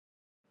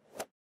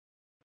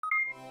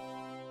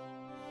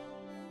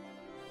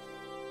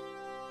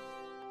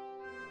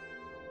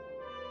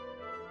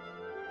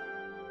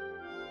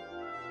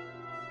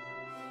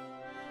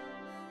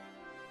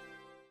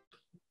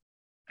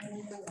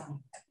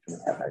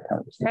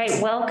All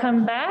right,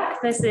 welcome back.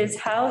 This is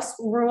House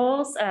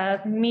Rules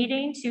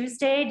meeting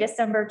Tuesday,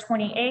 December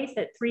 28th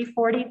at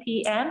 3:40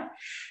 p.m.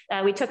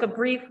 We took a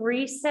brief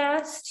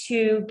recess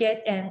to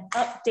get an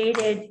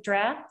updated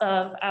draft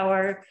of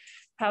our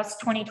House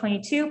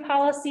 2022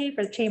 policy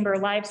for the Chamber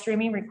live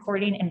streaming,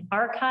 recording, and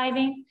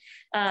archiving.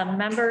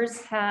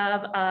 Members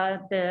have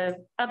the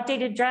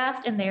updated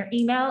draft in their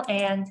email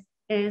and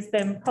it has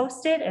been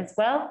posted as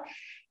well.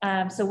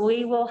 So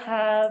we will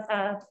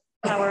have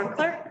our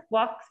clerk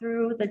walk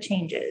through the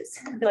changes.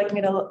 Would you like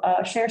me to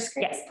share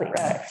screen? Yes, please.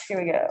 All right, here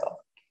we go.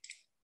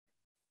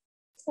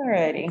 All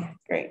righty,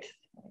 great.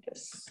 Let me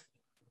just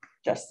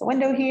adjust the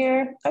window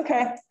here.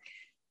 Okay.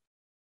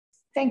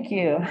 Thank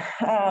you.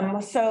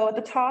 So at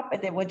the top,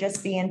 it would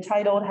just be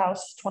entitled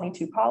House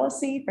 22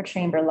 Policy for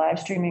Chamber Live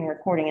Streaming,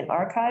 Recording, and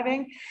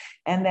Archiving.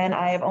 And then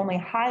I have only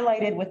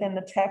highlighted within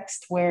the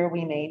text where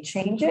we made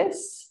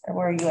changes or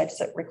where you had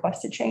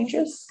requested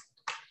changes.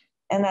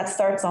 And that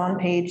starts on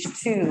page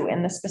 2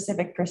 in the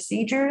specific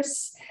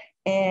procedures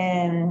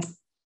in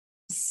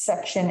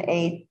section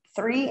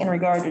A3 in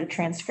regard to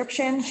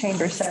transcription.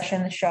 Chamber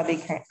sessions shall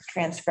be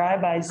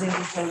transcribed by Zoom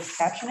closed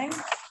captioning.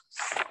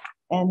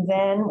 And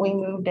then we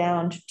move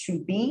down to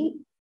 2B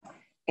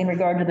in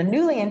regard to the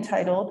newly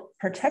entitled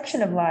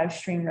Protection of Live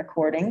Stream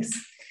Recordings.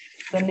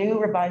 The new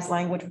revised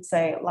language would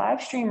say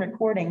live stream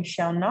recording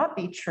shall not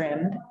be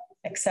trimmed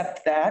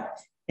except that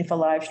if a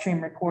live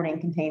stream recording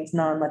contains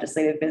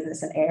non-legislative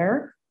business and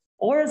error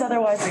or is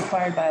otherwise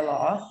required by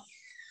law,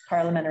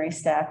 parliamentary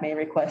staff may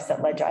request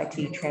that Leg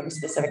IT trim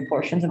specific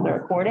portions of the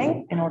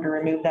recording in order to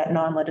remove that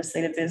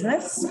non-legislative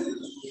business.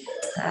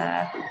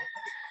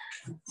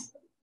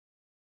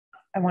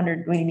 I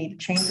wondered, do we need to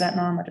change that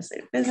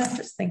non-legislative business?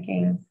 Just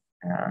thinking,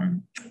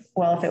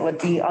 well, if it would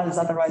be as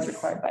otherwise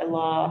required by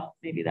law,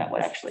 maybe that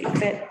would actually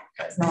fit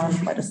as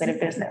non-legislative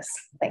business.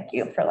 Thank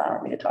you for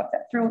allowing me to talk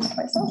that through with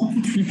myself.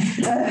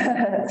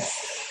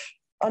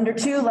 Under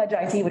 2, Leg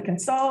IT would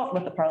consult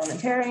with the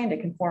parliamentarian to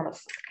confirm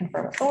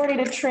authority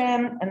to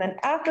trim. And then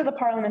after the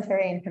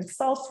parliamentarian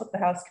consults with the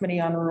House Committee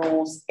on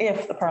Rules,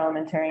 if the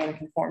parliamentarian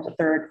conforms a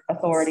third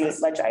authority,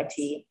 Leg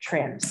IT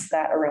trims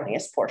that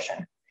erroneous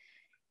portion.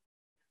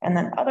 And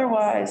then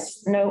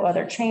otherwise, no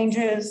other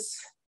changes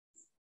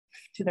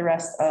to the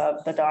rest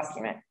of the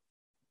document.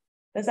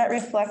 Does that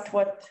reflect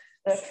what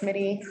the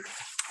committee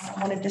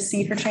wanted to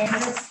see for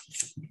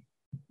changes?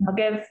 I'll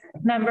give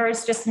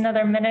members just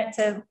another minute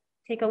to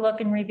take a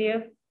look and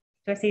review.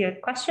 Do I see a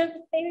question,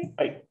 maybe?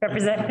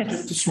 Representative?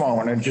 Just a small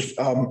one. And just,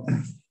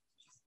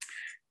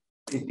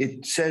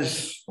 it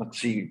says, let's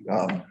see,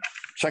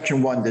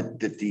 section 1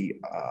 that the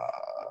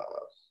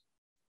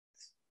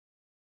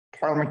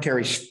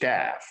parliamentary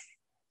staff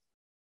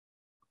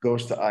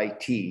goes to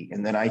IT,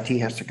 and then IT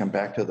has to come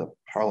back to the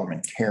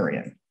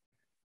parliamentarian.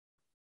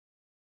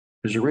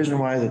 Is there a reason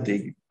why that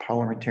the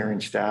parliamentarian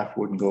staff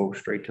wouldn't go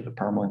straight to the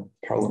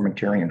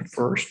parliamentarian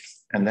first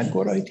and then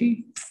go to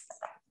IT?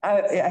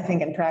 I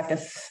think in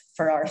practice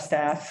for our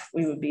staff,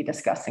 we would be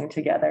discussing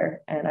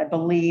together. And I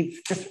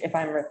believe, just if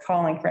I'm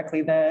recalling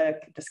correctly, the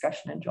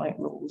discussion in joint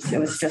rules, it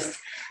was just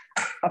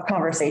a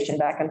conversation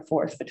back and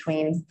forth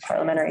between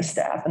parliamentary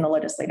staff and the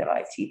legislative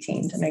IT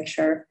team to make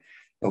sure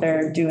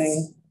they're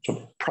doing.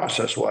 So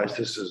process-wise,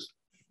 this is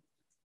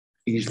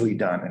easily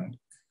done and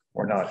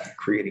we're not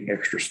creating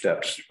extra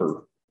steps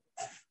for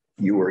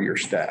you or your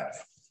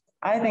staff.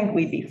 I think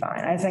we'd be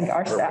fine. I think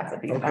our staff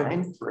would be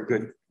fine. Very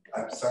good.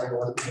 I'm sorry,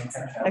 what was the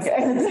intention?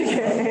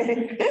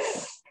 Okay.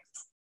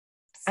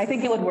 I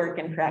think it would work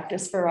in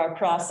practice for our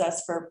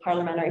process for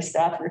parliamentary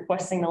staff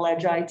requesting the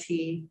Leg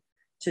IT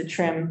to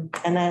trim,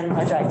 and then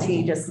Leg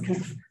IT just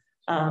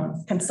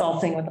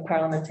consulting with the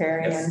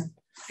parliamentarian.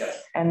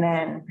 Yes. And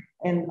then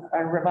in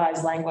a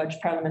revised language,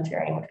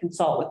 parliamentarian would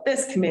consult with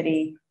this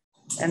committee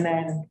and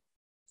then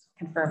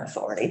confirm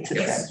authority to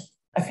trim.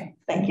 Okay,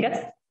 thank you.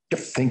 Yep,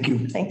 thank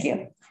you. Thank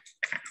you.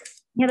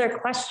 Any other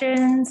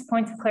questions,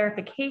 points of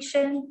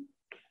clarification?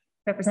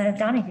 Representative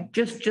Donahue.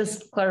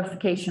 Just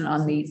clarification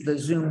on the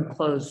Zoom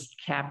closed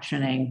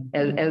captioning,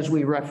 as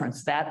we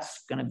referenced,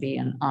 that's going to be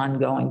an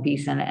ongoing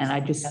piece. And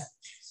I just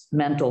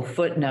mental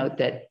footnote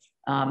that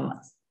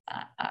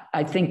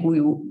I think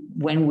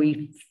when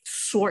we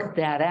sort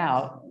that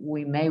out,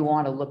 we may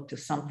want to look to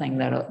something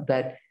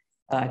that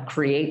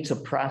creates a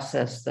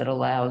process that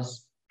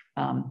allows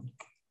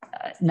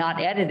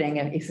not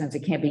editing, since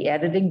it can't be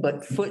editing,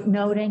 but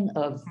footnoting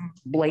of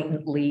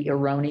blatantly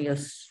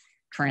erroneous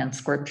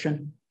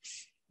transcription.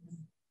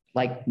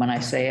 Like when I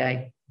say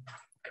I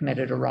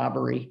committed a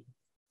robbery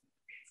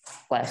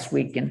last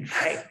week, and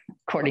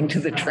according to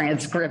the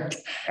transcript,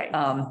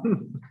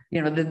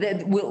 you know,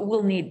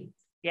 we'll need.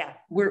 Yeah,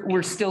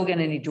 we're still going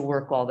to need to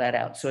work all that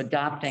out. So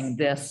adopting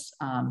this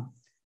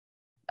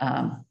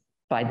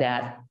by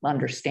that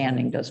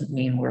understanding doesn't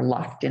mean we're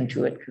locked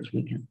into it, because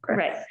we can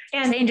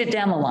and change it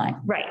down the line.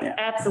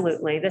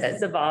 Absolutely. This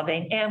is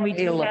evolving, and we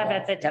do have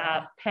at the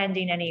top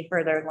pending any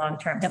further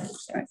long-term.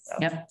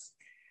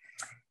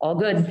 All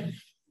good.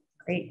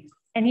 Great.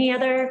 Any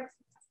other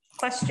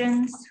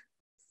questions?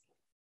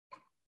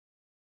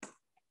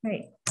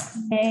 Great.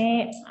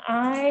 May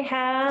I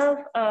have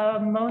a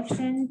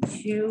motion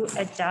to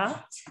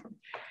adopt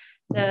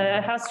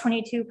the House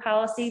 22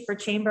 policy for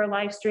chamber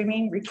live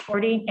streaming,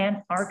 recording, and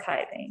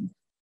archiving?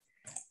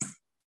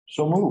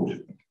 So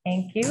moved.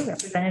 Thank you,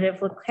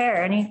 Representative Leclerc.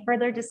 Any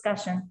further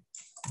discussion?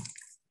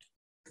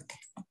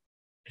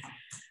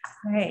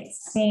 All right,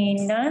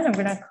 seeing none, I'm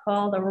going to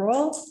call the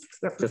roll.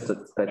 Just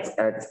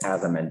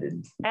as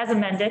amended. As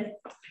amended.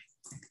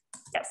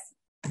 Yes.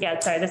 Yeah,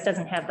 sorry, this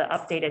doesn't have the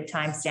updated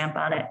timestamp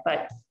on it,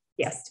 but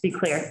yes, to be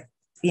clear,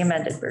 the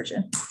amended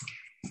version.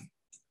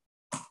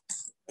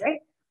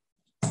 Right.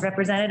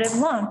 Representative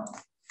Long.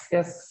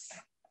 Yes.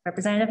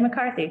 Representative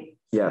McCarthy.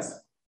 Yes.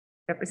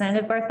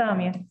 Representative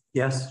Bartholomew.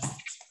 Yes.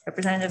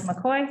 Representative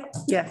McCoy.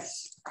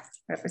 Yes.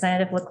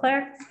 Representative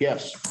Leclerc.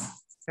 Yes.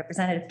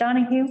 Representative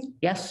Donahue.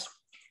 Yes.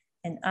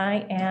 And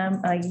I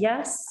am a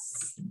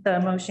yes. The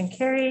motion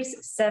carries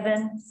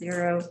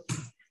 7-0-0.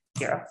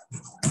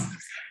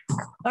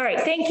 All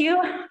right, thank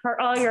you for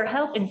all your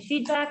help and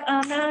feedback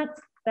on that.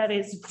 That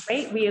is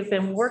great. We have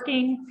been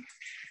working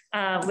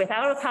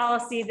without a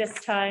policy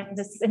this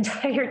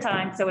entire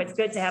time. So it's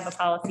good to have a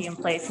policy in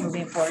place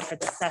moving forward for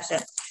this session.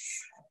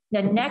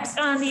 Now, next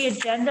on the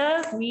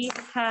agenda, we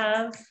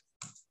have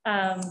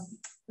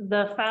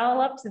the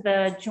follow-up to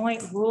the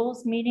joint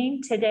rules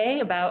meeting today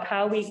about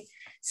how we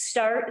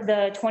start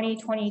the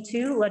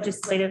 2022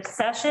 legislative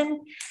session.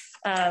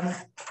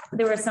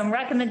 There were some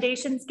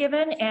recommendations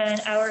given,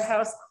 and our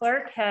House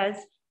Clerk has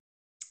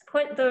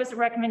put those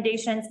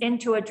recommendations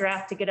into a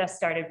draft to get us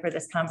started for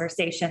this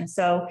conversation.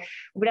 So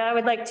what I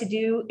would like to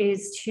do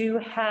is to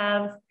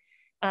have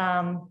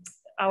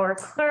our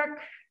clerk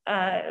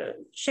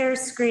share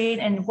screen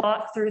and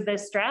walk through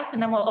this draft,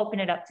 and then we'll open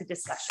it up to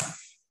discussion.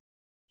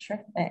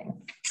 Sure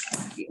thing.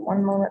 Thank you.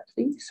 One moment,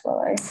 please,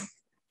 while I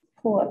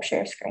pull up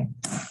share screen.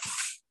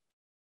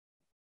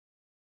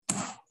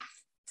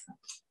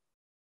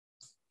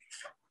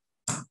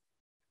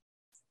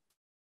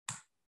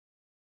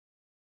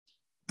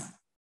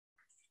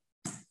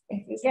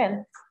 Thank you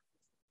again.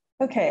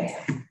 Okay.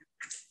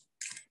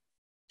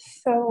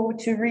 So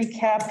to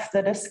recap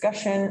the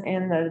discussion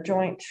in the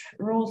Joint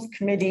Rules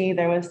Committee,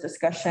 there was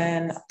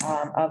discussion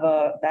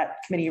that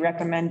committee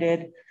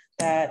recommended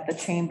that the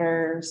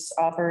chambers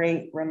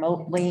operate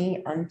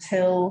remotely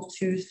until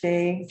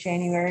Tuesday,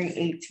 January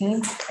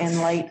 18th, in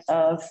light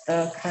of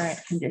the current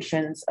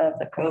conditions of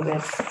the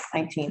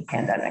COVID-19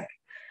 pandemic.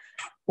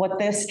 What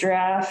this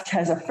draft,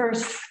 as a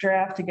first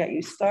draft to get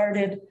you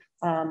started,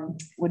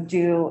 would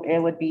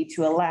be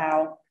to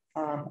allow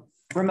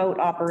remote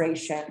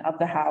operation of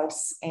the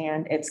House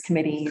and its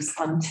committees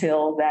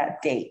until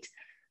that date.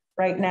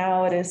 Right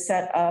now, it is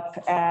set up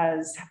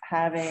as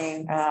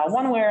having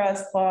one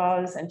whereas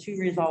clause and two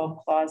resolve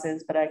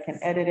clauses, but I can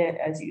edit it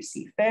as you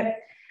see fit.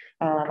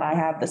 I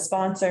have the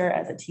sponsor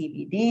as a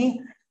TBD,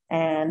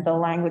 and the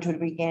language would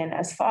begin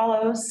as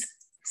follows,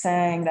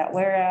 saying that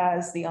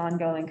whereas the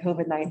ongoing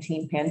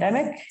COVID-19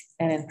 pandemic,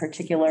 and in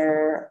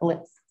particular,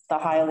 the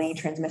highly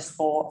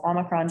transmissible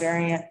Omicron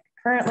variant,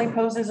 currently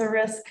poses a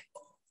risk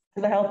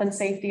to the health and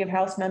safety of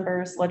House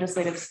members,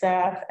 legislative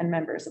staff, and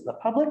members of the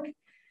public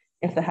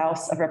if the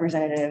House of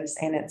Representatives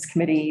and its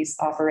committees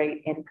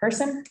operate in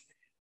person.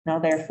 Now,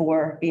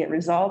 therefore, be it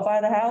resolved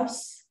by the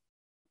House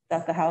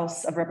that the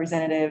House of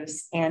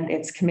Representatives and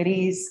its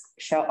committees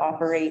shall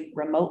operate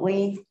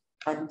remotely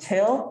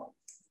until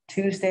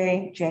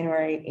Tuesday,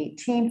 January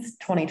 18th,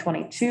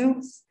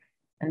 2022,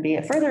 and be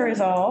it further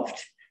resolved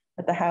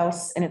that the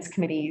House and its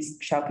committees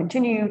shall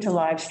continue to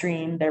live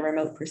stream their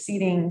remote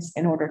proceedings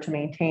in order to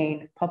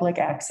maintain public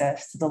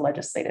access to the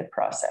legislative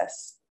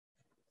process.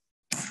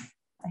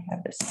 I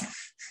have this.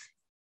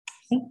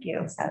 Thank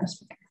you.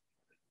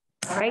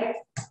 All right.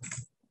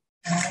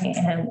 I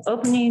am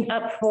opening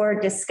up for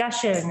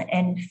discussion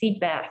and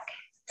feedback.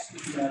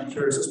 Madam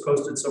Chair, is this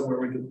posted somewhere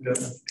we can get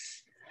it?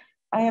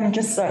 I am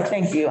just,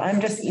 thank you.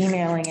 I'm just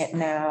emailing it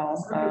now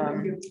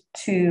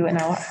and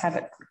I'll have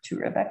it to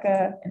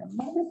Rebecca in a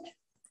moment.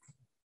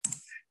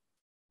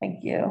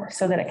 Thank you,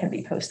 so that it can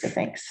be posted.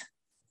 Thanks.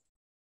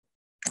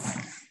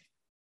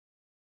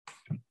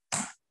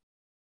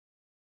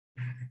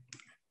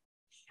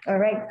 All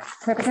right,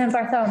 Representative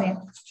Bartholomew.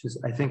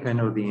 I think I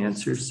know the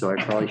answer, so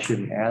I probably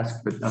shouldn't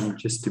ask, but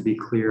just to be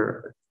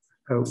clear,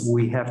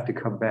 we have to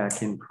come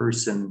back in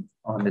person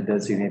on the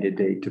designated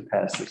date to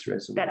pass this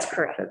resolution. That's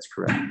correct. That's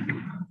correct.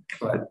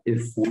 But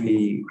if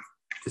we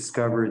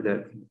discover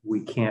that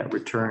we can't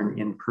return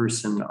in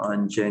person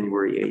on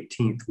January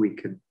 18th, we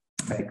could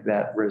make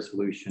that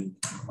resolution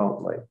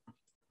remotely.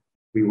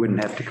 We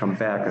wouldn't have to come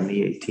back on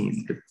the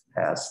 18th to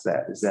pass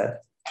that. Is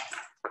that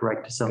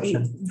correct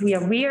assumption?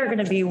 We are going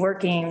to be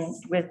working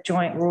with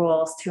joint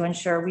rules to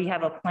ensure we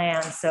have a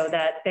plan so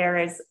that there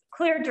is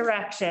clear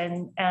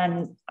direction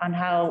and on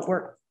how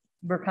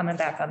we're coming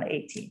back on the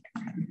 18th,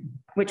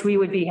 which we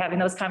would be having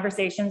those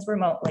conversations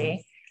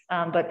remotely.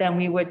 But then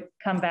we would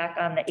come back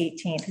on the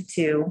 18th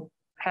to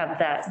have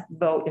that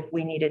vote if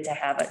we needed to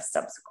have a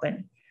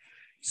subsequent.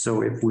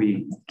 So if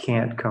we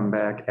can't come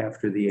back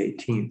after the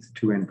 18th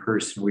to in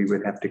person, we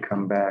would have to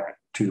come back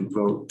to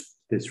vote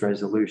this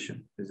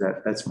resolution?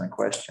 That's my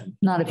question.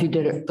 Not if you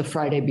did it the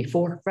Friday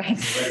before, right?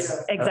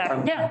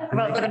 Exactly. Yeah. I'm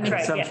Well, making an that's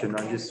right. Yeah. assumption.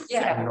 I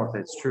Yeah. don't know if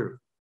that's true.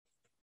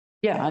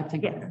 Yeah, I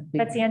think. Yeah.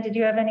 Betsy Ann, did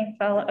you have any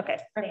follow? Okay.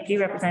 Thank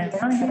you, Representative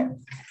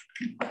Brown.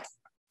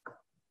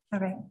 All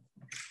right.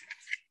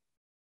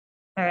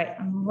 All right.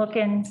 I'm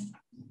looking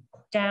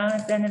down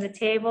at the end of the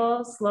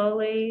table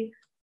slowly.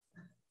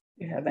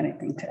 Do you have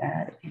anything to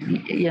add?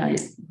 Yeah,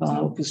 well,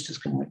 I was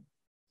just going to.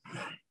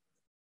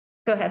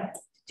 Go ahead.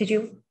 Did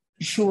you?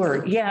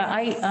 Sure.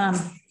 Yeah,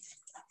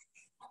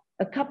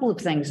 a couple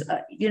of things.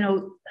 You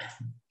know,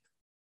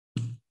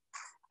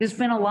 there's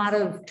been a lot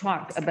of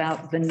talk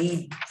about the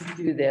need to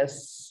do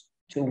this,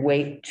 to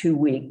wait 2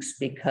 weeks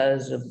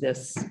because of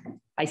this.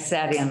 I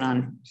sat in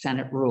on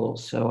Senate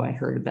rules, so I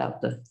heard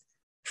about the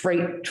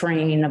freight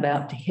train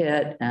about to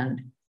hit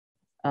and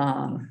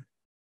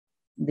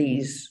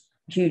these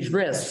huge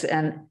risks.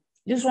 And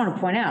I just want to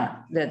point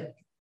out that,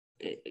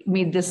 I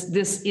mean, this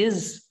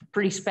is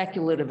pretty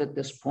speculative at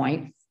this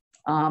point.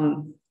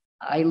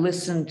 I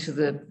listened to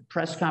the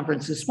press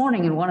conference this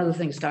morning, and one of the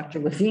things Dr.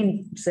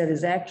 Levine said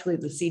is actually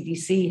the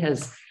CDC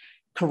has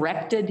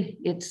corrected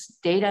its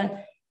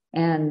data,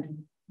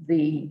 and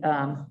the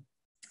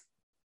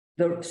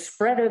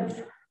spread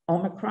of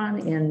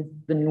Omicron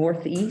in the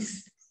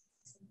Northeast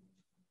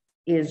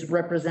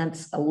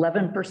represents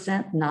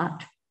 11%,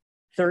 not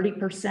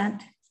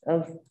 30%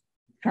 of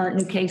current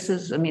new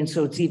cases. I mean,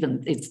 so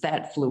it's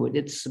that fluid.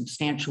 It's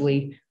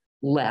substantially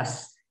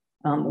less.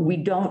 We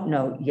don't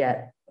know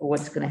yet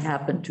what's going to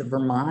happen to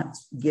Vermont,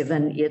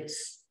 given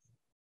its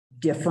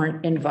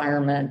different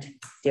environment,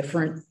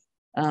 different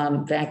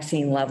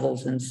vaccine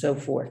levels, and so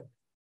forth.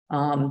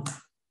 There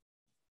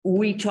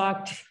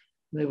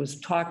was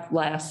talk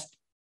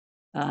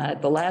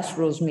at the last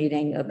rules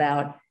meeting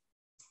about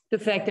the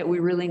fact that we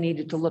really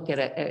needed to look at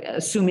it,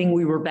 assuming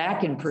we were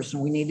back in person,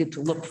 we needed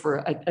to look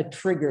for a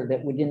trigger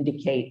that would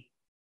indicate,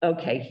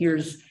 okay,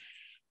 here's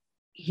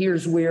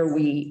where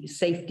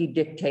safety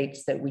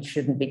dictates that we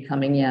shouldn't be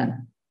coming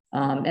in.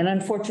 And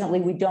unfortunately,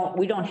 we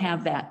don't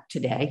have that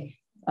today.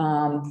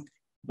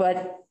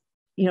 But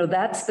you know,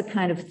 that's the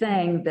kind of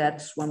thing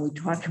that's when we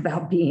talk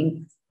about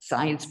being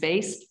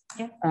science-based.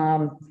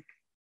 Yeah.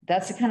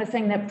 That's the kind of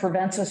thing that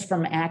prevents us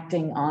from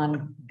acting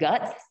on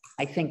gut.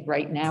 I think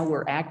right now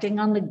we're acting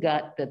on the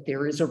gut that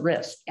there is a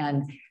risk.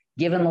 And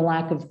given the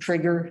lack of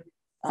trigger,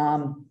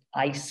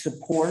 I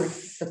support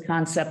the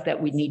concept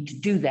that we need to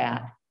do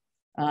that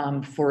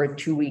for a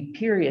 2-week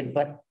period.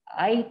 But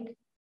I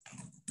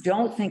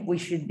don't think we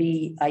should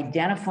be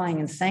identifying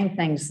and saying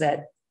things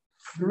that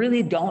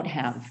really don't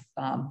have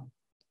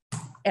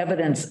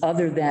evidence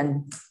other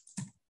than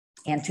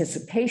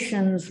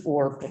anticipations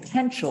or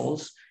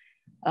potentials.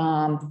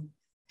 And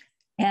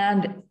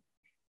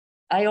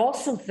I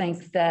also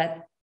think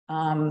that,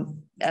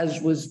 as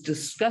was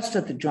discussed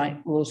at the Joint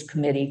Rules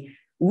Committee,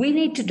 we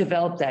need to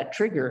develop that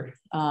trigger.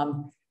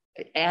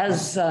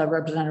 As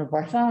Representative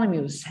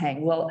Bartholomew was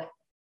saying, well,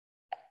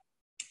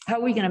 how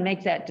are we going to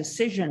make that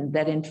decision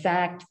that, in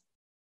fact,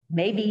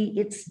 maybe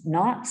it's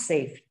not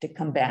safe to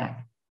come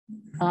back?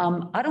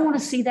 I don't want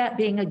to see that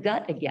being a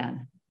gut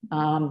again.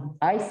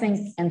 I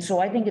think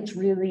it's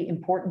really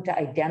important to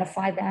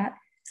identify that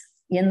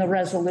in the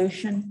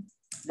resolution,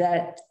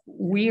 that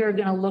we are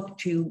going to look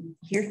to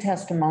hear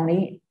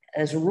testimony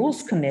as a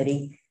rules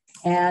committee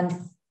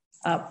and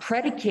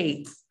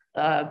predicate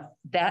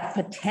that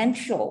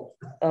potential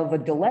of a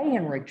delay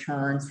in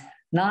return,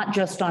 not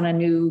just on a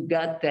new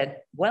gut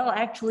that, well,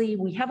 actually,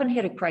 we haven't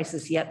hit a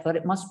crisis yet, but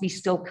it must be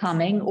still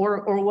coming,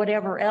 or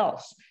whatever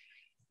else,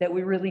 that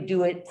we really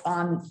do it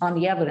on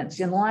the evidence.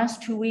 In the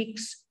last 2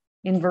 weeks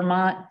in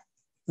Vermont, I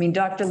mean,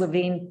 Dr.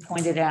 Levine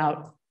pointed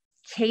out,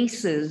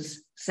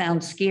 cases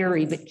sound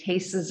scary, but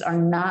cases are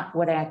not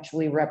what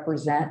actually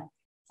represent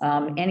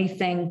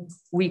anything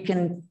we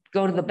can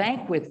go to the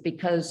bank with,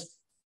 because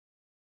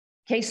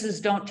cases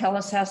don't tell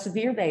us how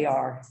severe they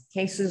are.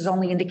 Cases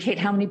only indicate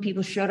how many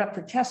people showed up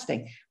for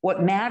testing.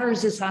 What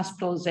matters is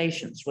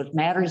hospitalizations. What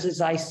matters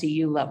is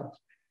ICU levels.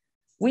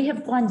 We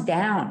have gone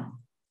down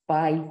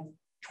by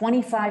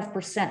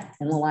 25%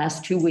 in the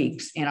last 2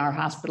 weeks in our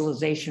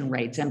hospitalization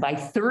rates, and by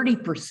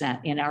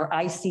 30% in our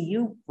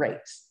ICU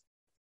rates.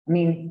 I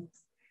mean,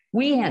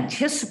 we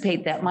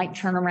anticipate that might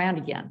turn around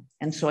again.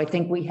 And so I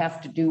think we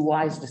have to do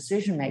wise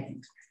decision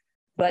makings.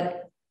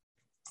 But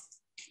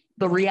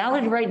the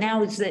reality right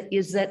now is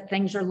that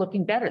things are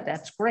looking better.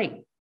 That's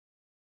great.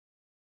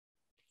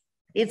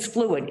 It's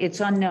fluid, it's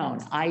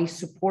unknown. I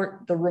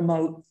support the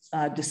remote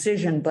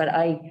decision, but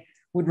I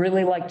would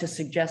really like to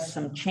suggest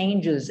some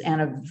changes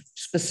and a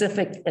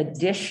specific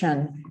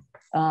addition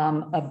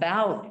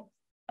about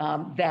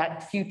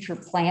that future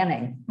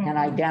planning and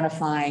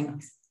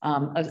identifying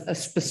a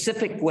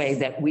specific way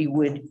that we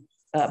would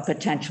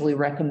potentially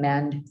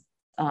recommend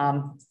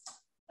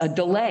a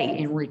delay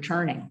in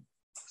returning,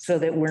 so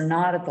that we're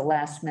not at the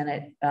last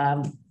minute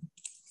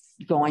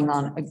going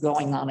on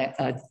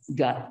a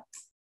gut.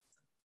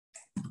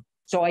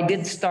 So I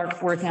did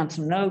start working on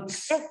some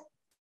notes.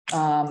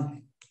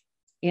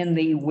 In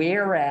the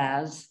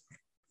whereas,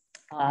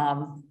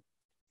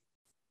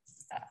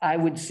 I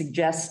would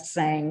suggest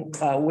saying,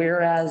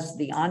 whereas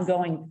the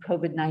ongoing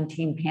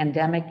COVID-19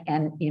 pandemic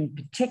and in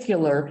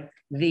particular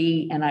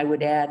and I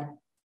would add,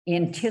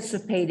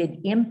 anticipated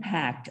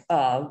impact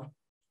of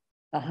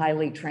the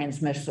highly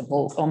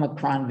transmissible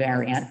Omicron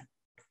variant,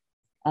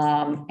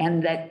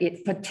 and that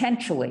it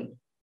potentially,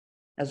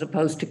 as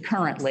opposed to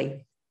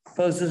currently,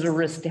 poses a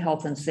risk to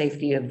health and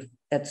safety of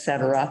et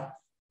cetera.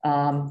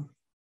 And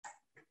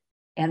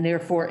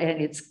therefore,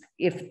 if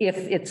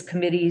its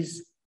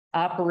committees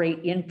operate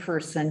in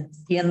person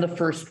in the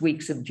first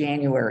weeks of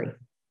January.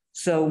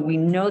 So we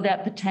know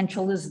that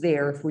potential is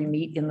there if we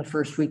meet in the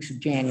first weeks of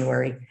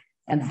January.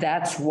 And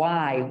that's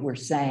why we're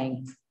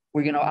saying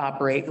we're going to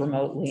operate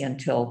remotely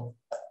until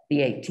the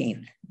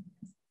 18th.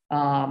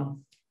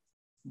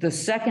 The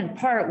second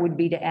part would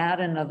be to add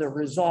another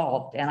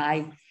resolved. And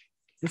I'm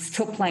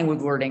still playing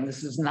with wording.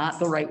 This is not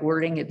the right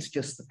wording. It's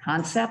just the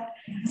concept.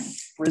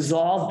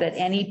 Resolve that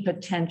any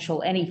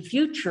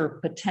future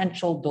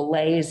potential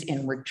delays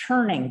in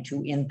returning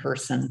to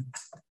in-person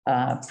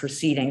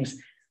proceedings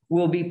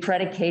will be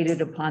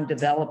predicated upon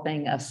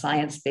developing a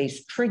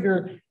science-based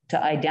trigger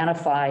to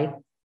identify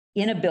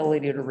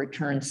inability to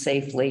return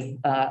safely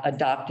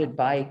adopted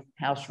by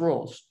House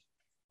rules.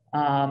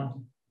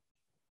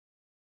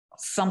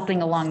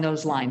 Something along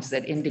those lines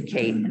that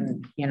indicate,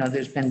 and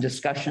there's been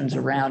discussions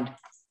around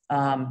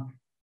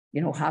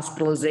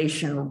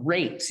hospitalization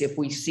rates. If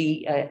we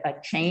see a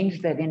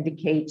change that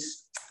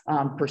indicates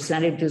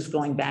percentages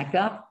going back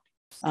up,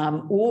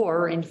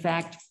 or in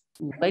fact,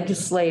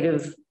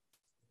 legislative,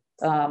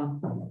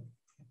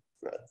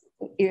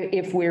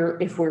 if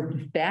we're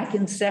back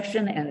in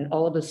session and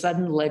all of a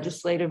sudden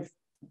legislative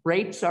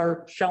rates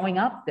are showing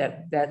up,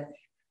 that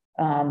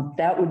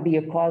would be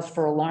a cause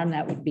for alarm.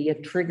 That would be a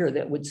trigger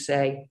that would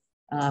say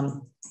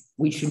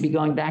we should be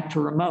going back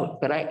to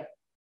remote. But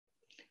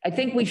I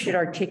think we should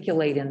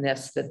articulate in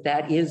this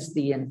that is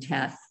the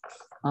intent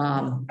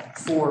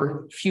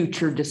for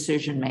future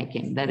decision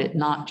making, that it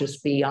not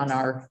just be on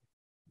our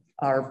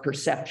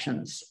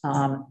perceptions.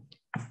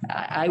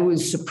 I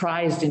was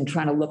surprised in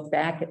trying to look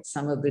back at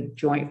some of the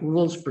joint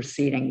rules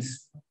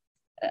proceedings.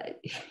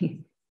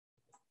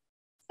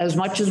 As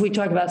much as we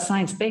talk about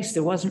science-based,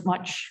 there wasn't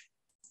much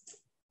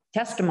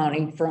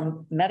testimony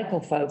from medical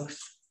folks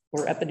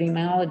or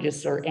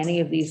epidemiologists or any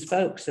of these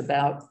folks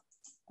about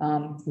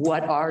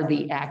what are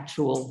the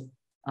actual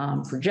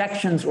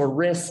projections or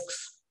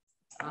risks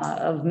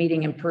of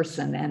meeting in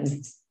person.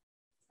 And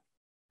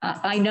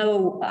I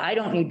know I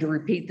don't need to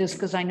repeat this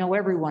because I know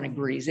everyone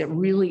agrees. It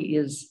really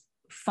is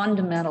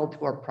fundamental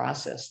to our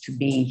process to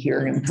be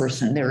here in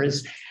person. There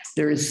is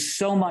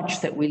so much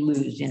that we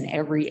lose in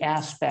every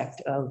aspect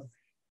of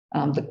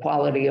the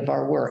quality of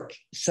our work.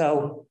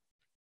 So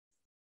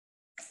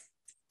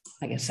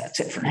I guess that's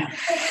it for now.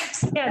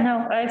 Yeah,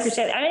 no, I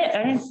appreciate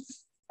it.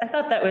 I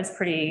thought that was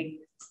pretty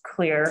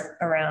clear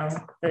around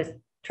the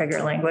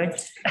trigger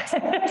language.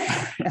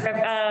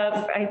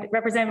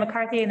 Representative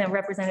McCarthy and then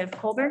Representative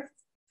Colbert.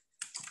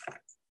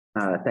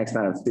 Thanks,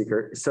 Madam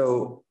Speaker.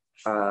 So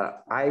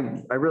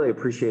I really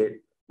appreciate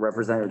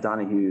Representative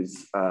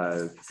Donahue's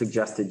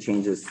suggested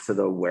changes to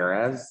the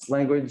whereas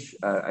language.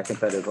 I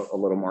think that is a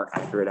little more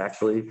accurate,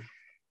 actually.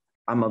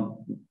 I'm a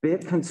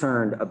bit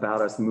concerned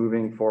about us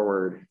moving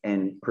forward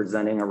and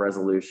presenting a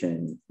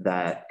resolution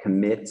that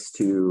commits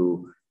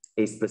to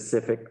a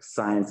specific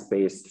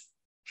science-based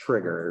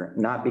trigger,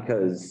 not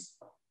because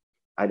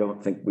I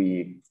don't think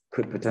we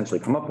could potentially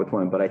come up with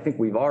one, but I think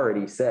we've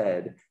already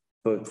said,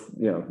 both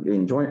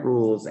in joint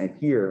rules and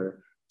here,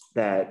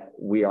 that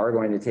we are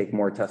going to take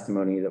more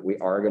testimony, that we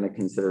are going to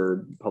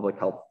consider public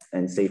health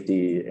and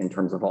safety in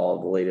terms of all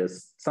of the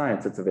latest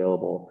science that's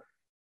available.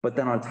 But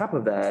then on top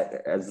of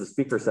that, as the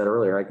speaker said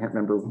earlier, I can't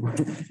remember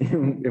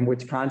in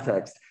which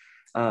context,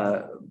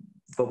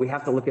 but we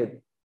have to look at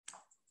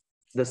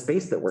the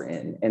space that we're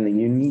in and the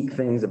unique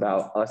things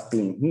about us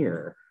being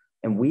here.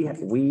 And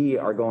we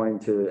are going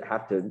to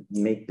have to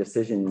make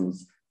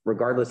decisions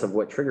regardless of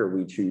what trigger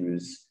we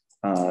choose.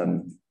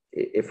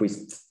 If we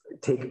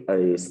take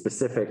a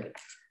specific,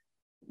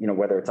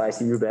 whether it's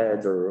ICU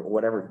beds or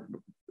whatever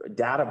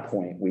data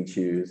point we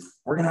choose,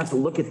 we're going to have to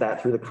look at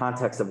that through the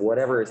context of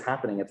whatever is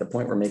happening at the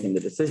point we're making the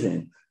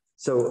decision.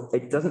 So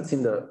it doesn't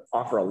seem to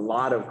offer a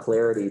lot of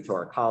clarity to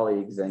our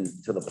colleagues and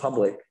to the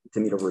public to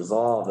me to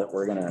resolve that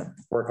we're going to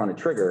work on a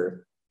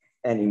trigger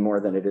any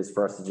more than it is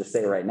for us to just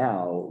say right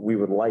now, we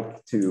would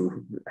like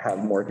to have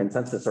more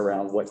consensus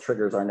around what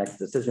triggers our next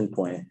decision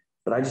point.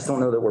 But I just don't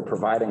know that we're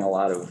providing a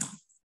lot of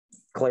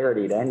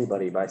clarity to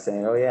anybody by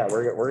saying, oh yeah,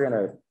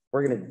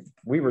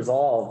 we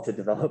resolve to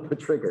develop a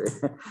trigger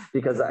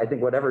because I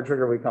think whatever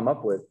trigger we come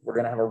up with, we're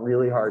going to have a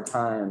really hard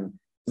time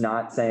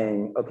not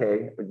saying,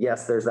 okay,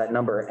 yes, there's that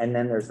number. And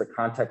then there's the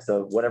context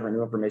of whatever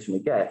new information we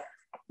get.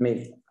 I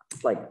mean,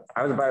 like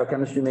I was a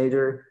biochemistry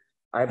major.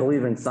 I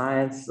believe in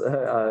science,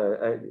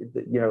 and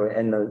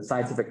the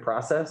scientific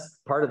process.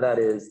 Part of that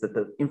is that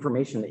the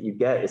information that you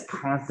get is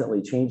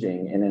constantly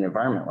changing in an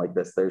environment like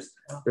this. There's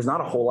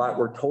not a whole lot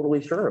we're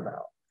totally sure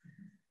about.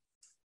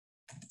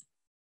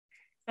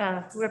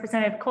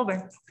 Representative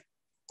Colbert.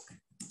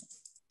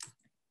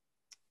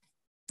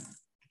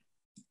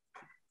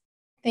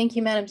 Thank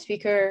you, Madam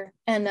Speaker.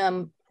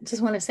 And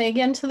just want to say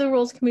again to the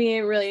Rules Committee, I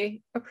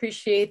really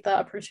appreciate the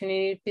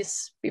opportunity to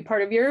be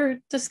part of your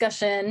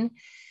discussion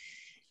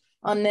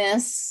on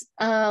this.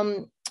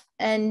 And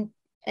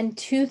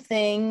two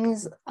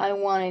things I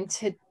wanted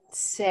to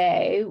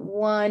say.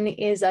 One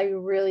is I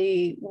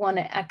really want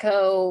to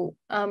echo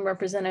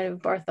Representative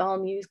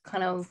Bartholomew's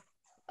kind of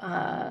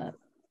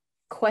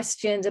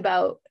questions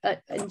about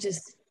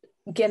just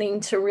getting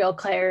to real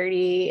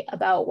clarity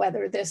about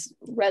whether this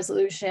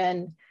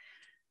resolution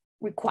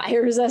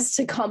requires us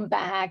to come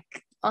back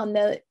on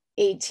the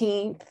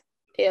 18th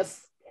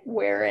if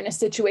we're in a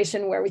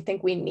situation where we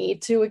think we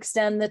need to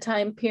extend the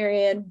time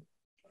period,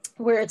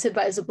 where it's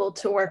advisable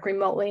to work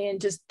remotely,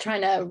 and just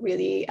trying to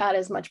really add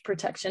as much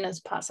protection as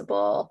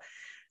possible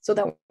so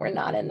that we're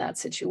not in that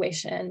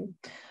situation,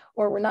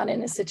 or we're not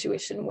in a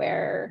situation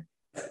where,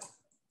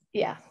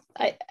 yeah,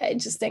 I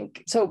just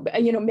think, so,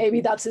 you know,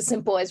 maybe that's as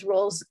simple as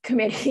Rules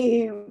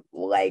Committee,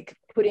 like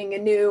putting a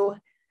new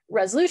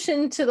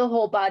resolution to the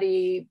whole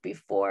body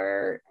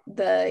before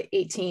the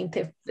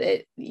 18th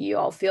if you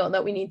all feel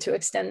that we need to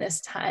extend this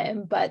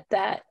time, but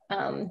that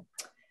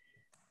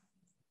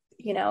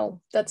you know,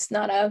 that's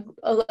not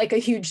like a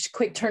huge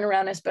quick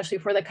turnaround, especially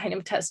for the kind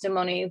of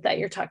testimony that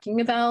you're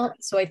talking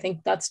about. So I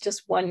think that's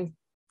just one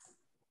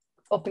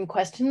open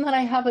question that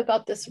I have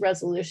about this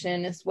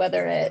resolution, is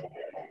whether it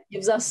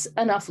gives us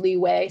enough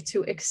leeway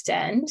to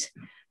extend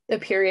the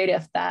period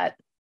if that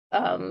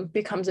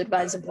becomes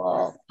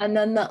advisable. And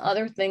then the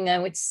other thing I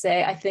would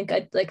say, I think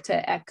I'd like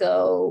to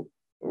echo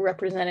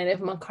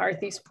Representative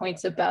McCarthy's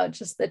points about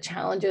just the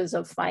challenges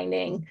of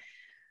finding,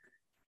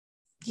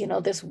 you know,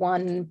 this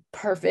one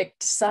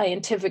perfect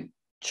scientific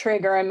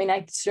trigger. I mean,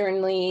 I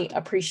certainly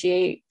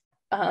appreciate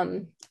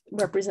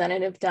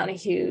Representative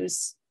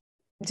Donahue's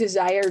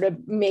desire to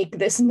make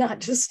this not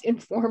just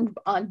informed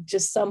on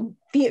just some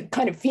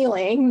kind of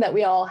feeling that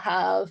we all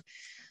have.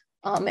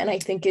 And I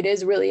think it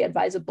is really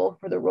advisable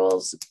for the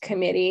Rules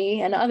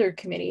Committee and other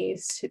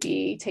committees to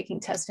be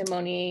taking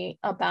testimony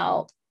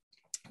about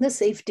the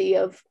safety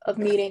of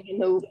meeting in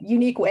the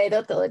unique way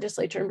that the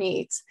legislature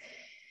meets.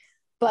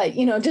 But,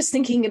 you know, just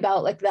thinking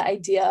about like the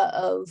idea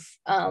of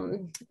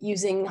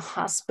using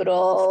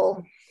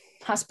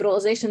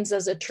hospitalizations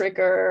as a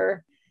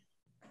trigger.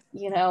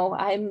 You know,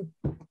 I'm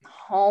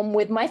home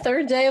with my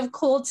third day of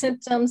cold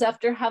symptoms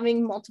after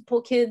having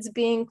multiple kids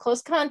being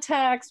close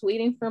contacts,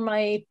 waiting for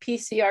my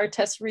PCR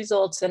test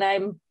results. And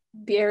I'm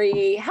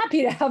very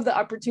happy to have the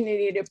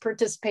opportunity to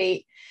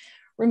participate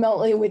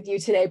remotely with you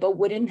today, but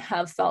wouldn't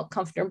have felt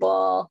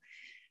comfortable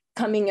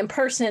coming in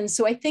person.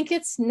 So I think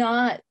it's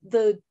not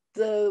the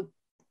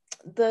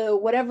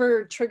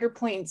whatever trigger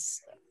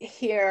points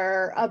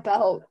here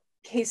about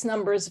case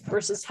numbers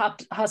versus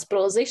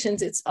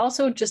hospitalizations. It's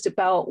also just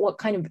about what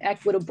kind of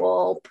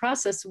equitable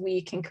process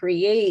we can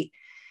create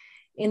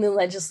in the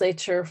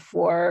legislature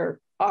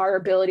for our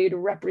ability to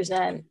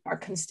represent our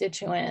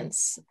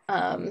constituents.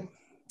 You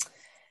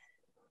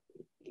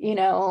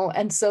know,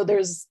 and so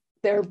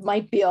there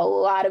might be a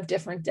lot of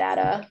different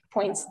data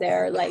points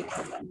there, like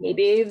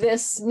maybe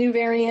this new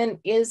variant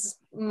is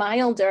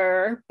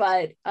milder,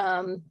 but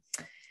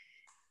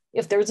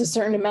if there's a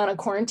certain amount of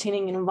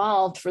quarantining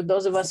involved for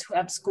those of us who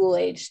have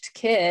school-aged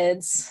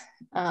kids,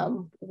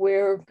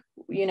 we're,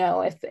 you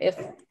know, if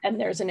and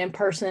there's an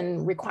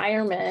in-person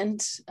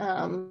requirement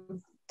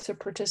to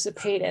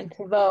participate and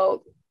to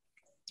vote,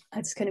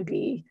 it's going to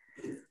be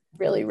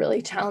really,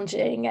 really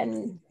challenging.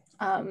 And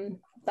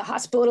the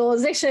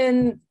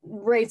hospitalization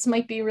rates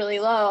might be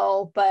really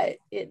low, but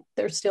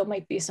there still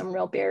might be some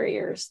real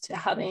barriers to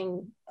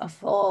having a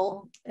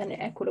full and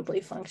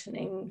equitably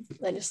functioning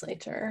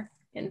legislature,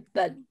 and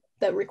that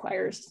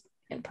requires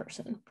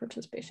in-person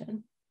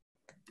participation.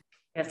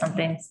 You have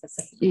something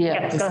specific?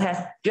 Yeah, go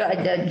ahead.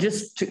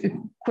 Just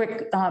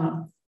quick,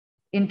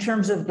 in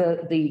terms of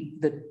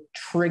the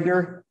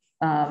trigger,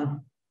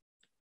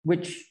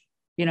 which,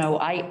 you know,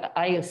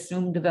 I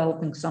assume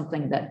developing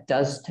something that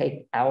does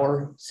take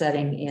our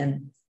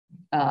setting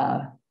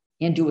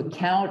into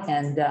account.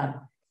 And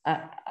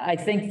I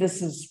think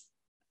this is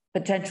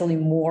potentially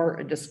more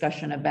a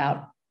discussion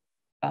about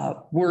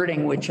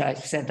wording, which I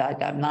said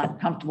I'm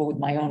not comfortable with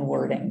my own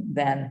wording,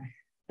 than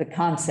the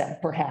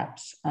concept,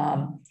 perhaps.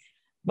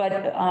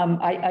 But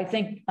I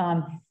think,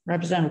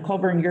 Representative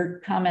Colburn,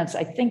 your comments,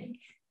 I think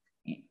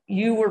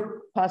you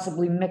were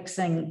possibly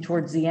mixing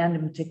towards the end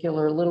in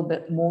particular, a little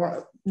bit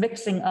more,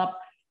 mixing up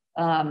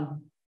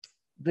how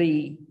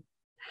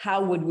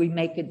would we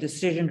make a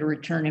decision to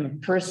return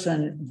in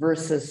person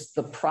versus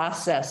the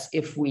process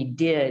if we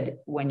did,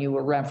 when you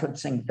were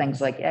referencing things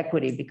like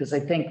equity, because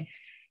I think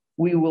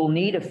we will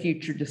need a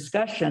future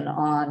discussion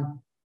on,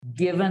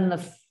 given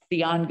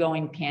the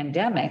ongoing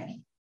pandemic,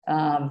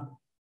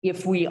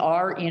 if we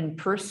are in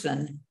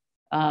person,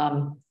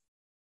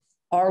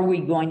 are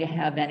we going to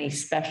have any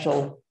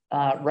special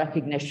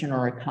recognition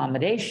or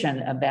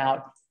accommodation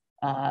about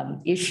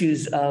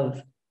issues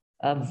of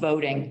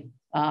voting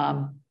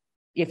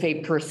if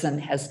a person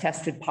has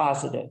tested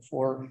positive,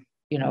 or,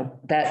 you know,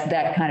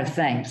 that kind of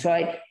thing.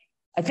 So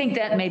I think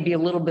that may be a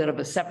little bit of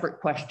a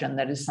separate question.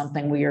 That is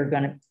something we are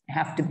going to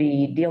have to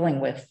be dealing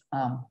with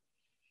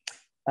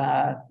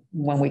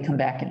when we come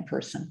back in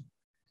person.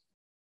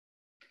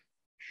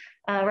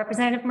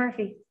 Representative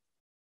Murphy.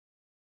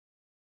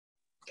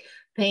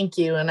 Thank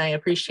you, and I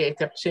appreciate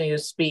the opportunity to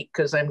speak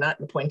because I'm not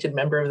an appointed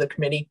member of the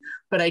committee,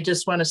 but I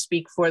just want to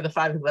speak for the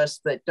 5 of us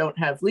that don't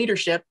have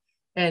leadership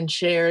and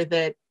share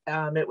that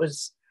it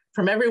was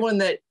from everyone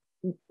that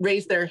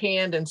raised their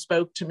hand and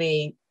spoke to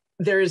me,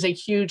 there is a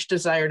huge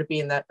desire to be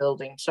in that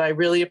building. So I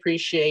really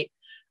appreciate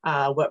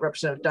what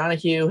Representative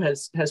Donahue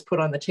has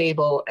put on the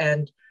table,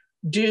 and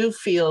do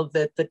feel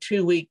that the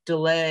 2-week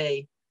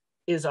delay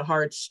is a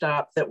hard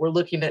stop, that we're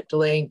looking at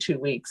delaying 2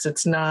 weeks.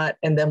 It's not,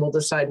 and then we'll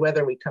decide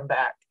whether we come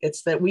back.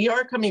 It's that we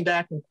are coming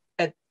back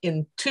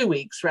in 2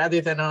 weeks rather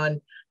than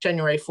on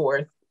January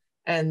 4th.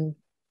 And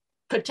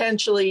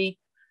potentially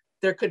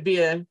there could be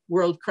a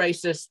world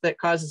crisis that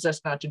causes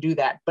us not to do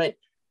that. But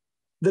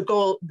the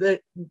goal,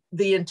 the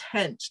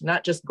intent,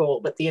 not just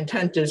goal, but the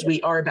intent is we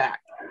are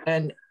back.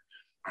 And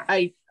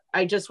I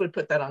just would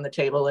put that on the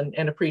table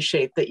and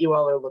appreciate that you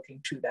all are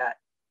looking to that.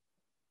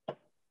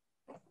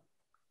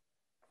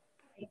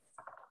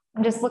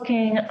 I'm just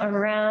looking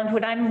around.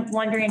 What I'm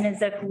wondering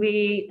is if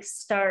we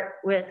start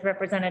with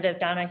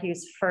Representative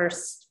Donahue's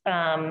first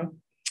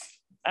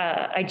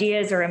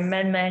ideas or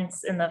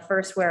amendments in the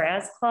first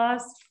whereas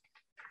clause.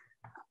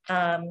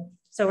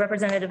 So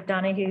Representative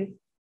Donahue,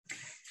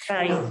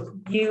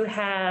 you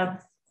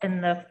have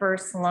in the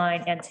first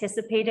line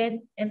anticipated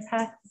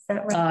impact, is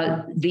that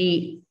right?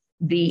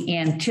 The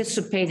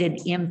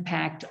anticipated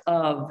impact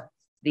of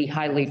the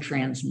highly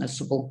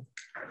transmissible.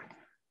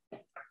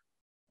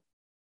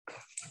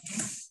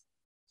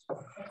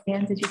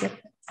 Dan, did you get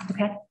that?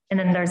 Okay. And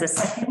then there's a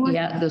second one?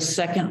 Yeah, the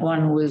second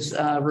one was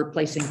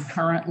replacing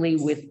currently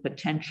with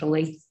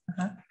potentially.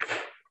 Okay.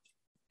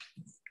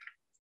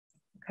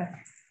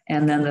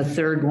 And then the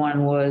third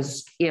one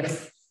was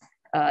if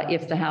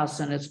the House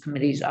and its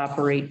committees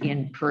operate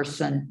in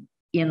person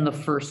in the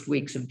first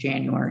weeks of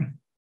January,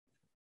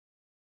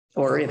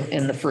 or if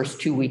in the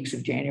first 2 weeks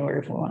of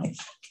January, if we want to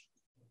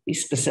be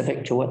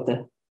specific to what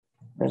the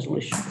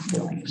resolution is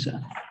doing. So.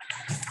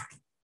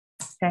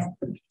 Okay.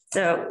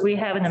 So we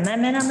have an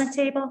amendment on the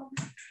table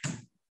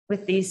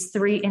with these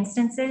 3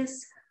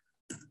 instances.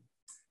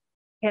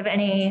 Have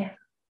any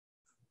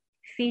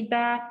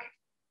feedback,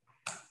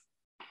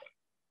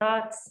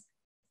 thoughts?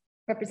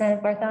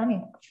 Representative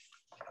Bartholomew.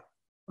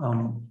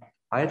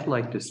 I'd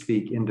like to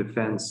speak in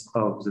defense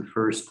of the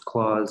first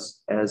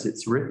clause as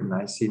it's written.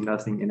 I see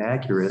nothing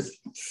inaccurate.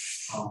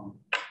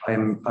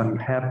 I'm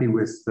happy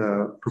with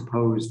the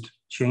proposed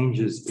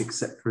changes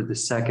except for the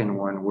second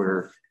one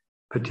where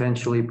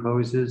potentially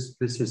poses.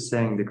 This is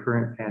saying the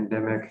current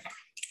pandemic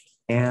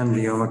and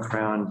the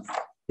Omicron,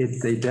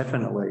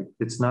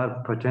 it's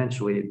not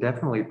potentially, it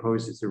definitely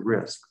poses a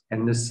risk.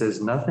 And this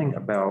says nothing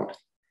about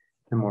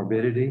the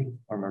morbidity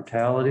or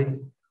mortality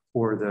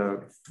or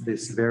the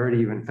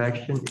severity of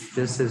infection. It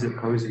just says it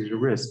poses a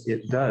risk.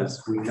 It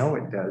does, we know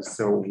it does.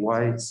 So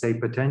why say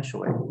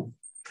potentially?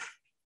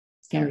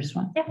 Can I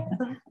respond?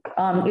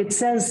 Yeah. It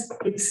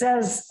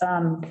says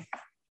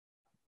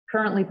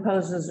currently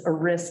poses a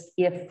risk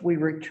if we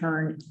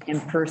return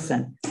in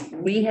person.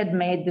 We had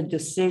made the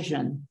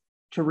decision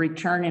to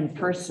return in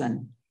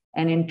person.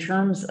 And in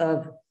terms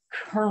of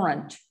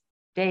current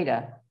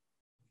data,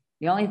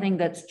 the only thing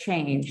that's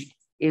changed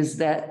is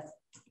that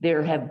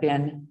there have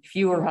been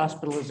fewer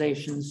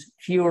hospitalizations,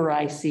 fewer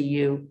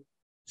ICU.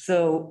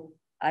 So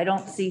I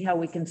don't see how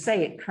we can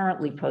say it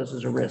currently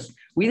poses a risk.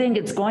 We think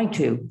it's going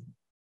to.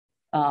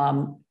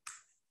 I'm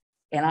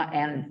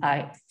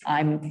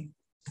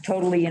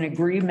totally in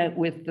agreement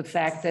with the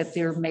fact that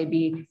there may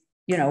be,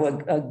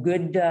 a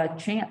good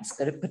chance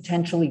that it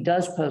potentially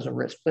does pose a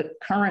risk, but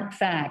current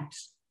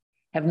facts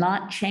have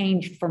not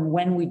changed from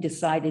when we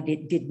decided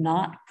it did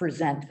not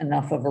present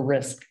enough of a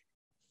risk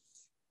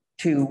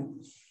to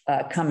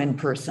come in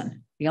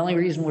person. The only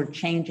reason we're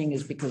changing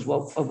is because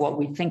of what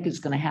we think is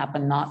going to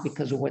happen, not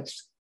because of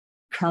what's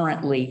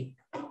currently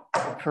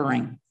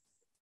occurring.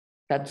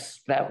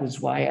 That was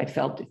why I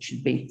felt it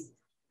should be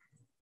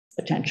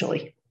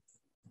potentially.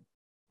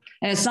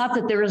 And it's not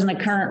that there isn't a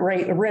current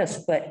rate of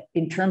risk, but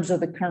in terms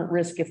of the current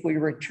risk, if we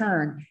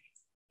return,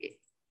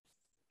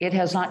 it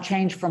has not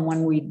changed from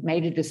when we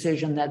made a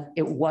decision that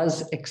it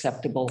was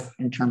acceptable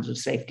in terms of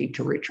safety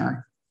to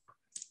return.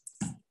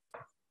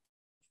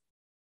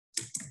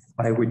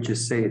 I would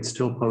just say it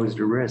still posed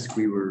a risk.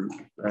 We were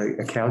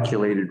a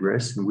calculated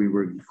risk and we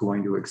were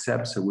going to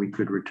accept so we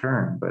could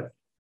return. But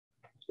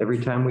every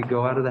time we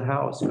go out of the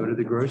house, go to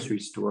the grocery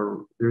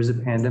store, there's a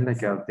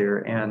pandemic out there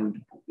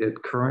and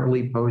it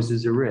currently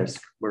poses a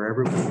risk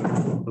wherever we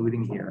are,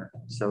 including here.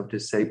 So to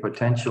say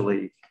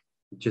potentially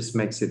just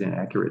makes it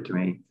inaccurate to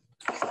me.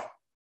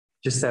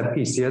 Just that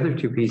piece. The other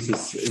 2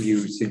 pieces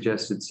you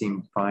suggested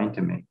seemed fine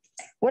to me.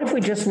 What if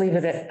we just leave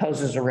it at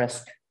poses a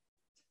risk?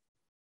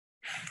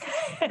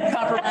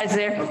 Compromise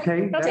there.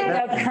 Okay.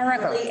 Okay.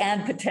 Currently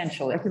and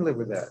potentially. I can live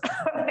with that.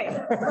 All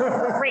right.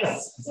 Great.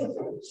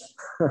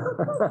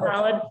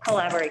 Solid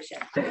collaboration.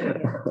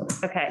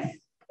 Okay.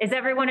 Does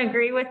everyone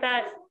agree with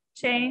that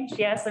change?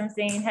 Yes, I'm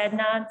seeing head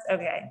nods.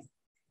 Okay.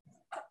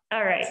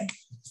 All right.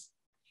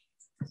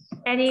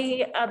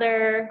 Any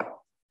other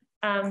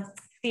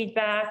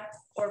feedback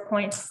or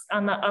points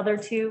on the other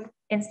two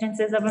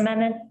instances of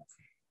amendment?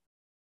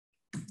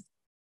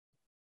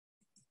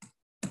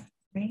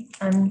 Right.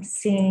 I'm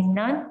seeing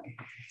none.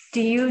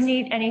 Do you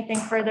need anything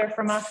further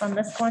from us on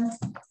this one?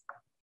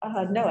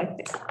 No, I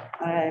think,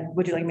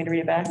 would you like me to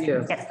read it back?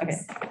 Yeah. Yes. Okay.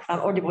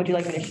 Or would you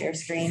like me to share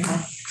screen?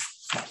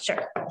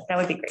 Sure. That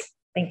would be great.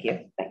 Thank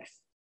you. Thanks.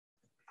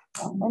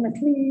 One moment,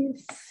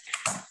 please.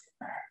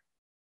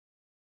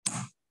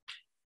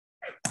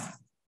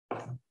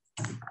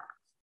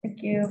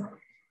 Thank you.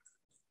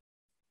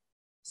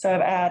 So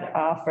I've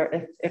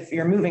offer, if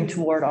you're moving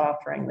toward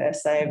offering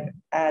this, I've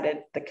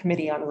added the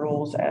Committee on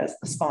Rules as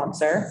the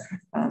sponsor,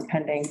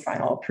 pending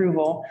final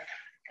approval.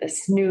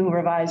 This new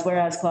revised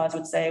whereas clause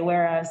would say,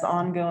 whereas the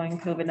ongoing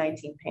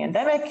COVID-19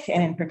 pandemic,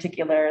 and in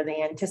particular,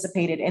 the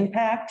anticipated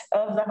impact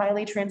of the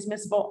highly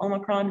transmissible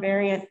Omicron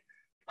variant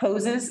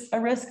poses a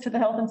risk to the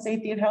health and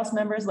safety of House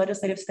members,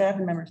 legislative staff,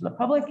 and members of the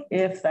public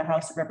if the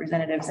House of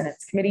Representatives and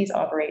its committees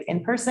operate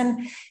in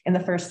person in the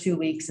first 2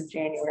 weeks of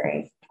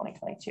January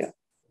 2022.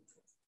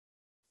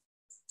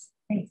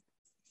 Great.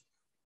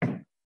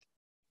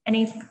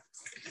 Any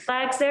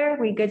flags there?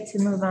 We good to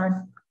move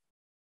on?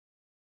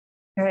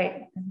 All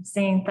right, I'm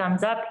seeing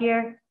thumbs up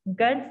here.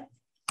 Good?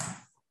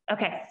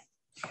 Okay,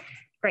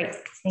 great,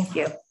 thank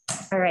you.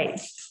 All right,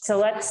 so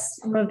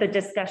let's move the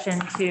discussion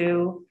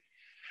to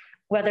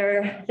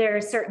whether there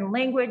is certain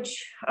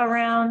language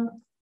around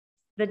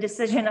the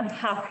decision of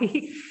how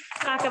we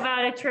talk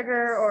about a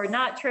trigger or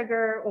not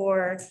trigger,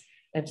 or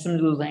That's some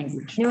new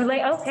language.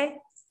 Okay,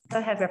 go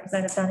ahead,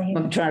 Representative Donahue.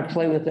 I'm trying to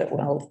play with it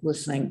while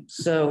listening.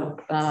 So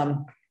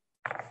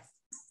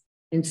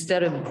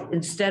instead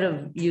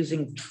of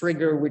using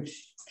trigger,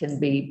 which can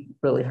be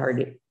really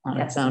hard on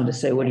its own to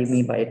say, what do you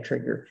mean by a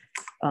trigger?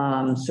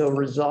 So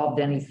resolved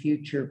any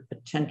future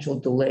potential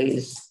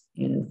delays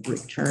in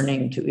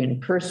returning to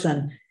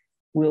in-person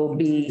will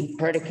be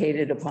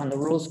predicated upon the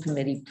Rules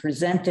Committee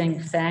presenting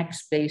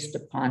facts based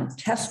upon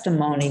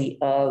testimony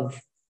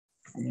of,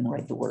 I'm going to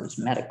write the words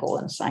medical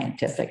and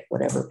scientific,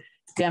 whatever,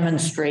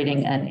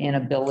 demonstrating an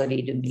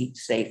inability to meet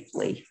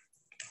safely.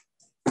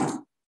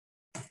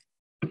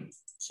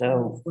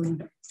 So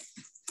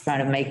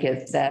trying to make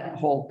it that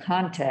whole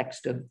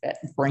context of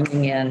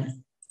bringing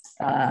in,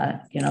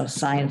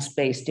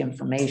 science-based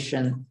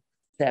information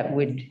that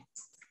would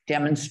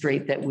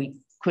demonstrate that we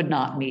could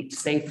not meet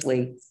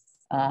safely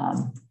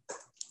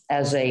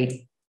as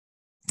an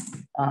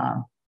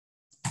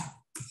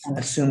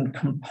assumed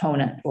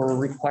component or a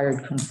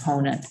required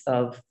component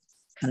of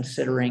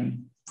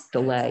considering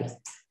delay.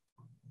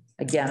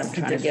 Again, I'm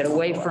trying to get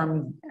away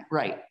from,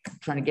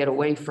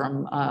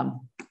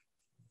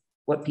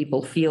 what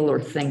people feel or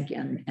think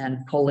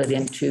and pull it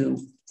into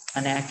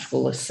an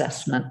actual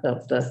assessment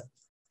of the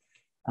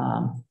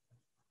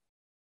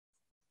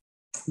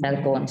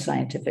medical and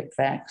scientific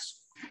facts.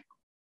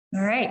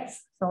 All right,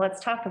 so let's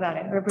talk about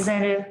it.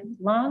 Representative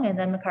Long and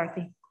then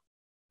McCarthy.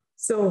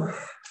 So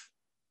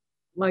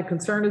my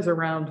concern is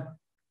around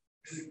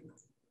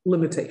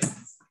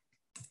limitations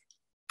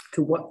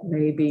to what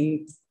may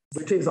be,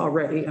 which is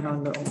already an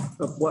unknown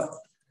of what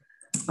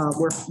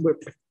we're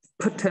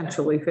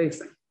potentially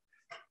facing.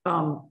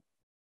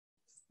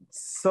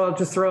 So I'll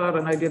just throw out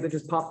an idea that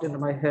just popped into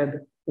my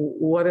head.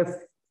 What if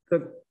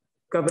the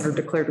governor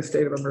declared a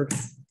state of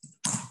emergency?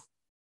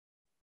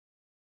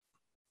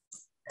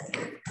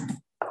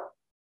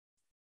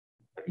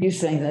 Are you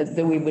saying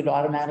that we would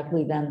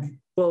automatically then?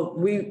 Well,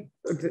 we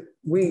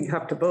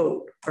have to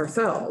vote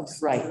ourselves,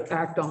 right?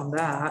 Act on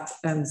that,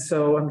 and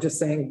so I'm just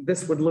saying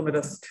this would limit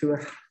us to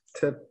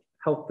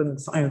health and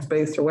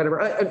science-based or whatever.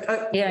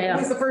 Yeah.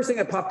 That's the first thing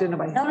that popped into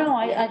my head. No,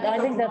 I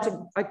think that's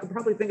I could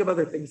probably think of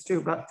other things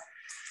too, but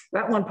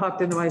that one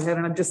popped into my head,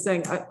 and I'm just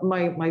saying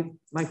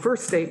my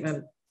first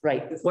statement,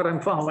 right, is what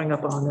I'm following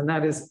up on, and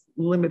that is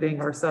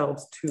limiting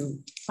ourselves to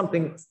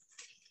something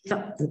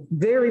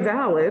very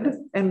valid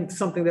and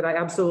something that I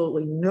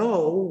absolutely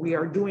know we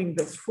are doing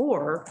this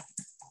for.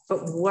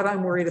 But what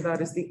I'm worried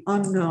about is the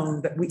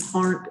unknown that we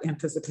aren't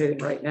anticipating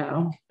right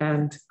now,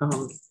 and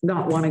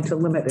not wanting to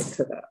limit it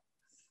to that.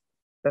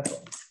 That's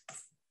all.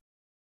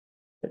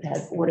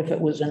 What if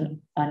it was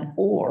an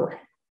or?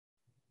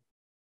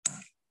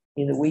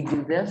 Either we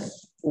do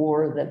this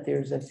or that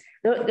there's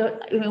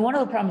one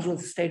of the problems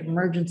with state of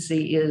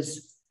emergency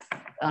is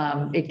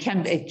it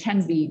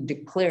can be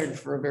declared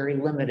for a very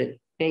limited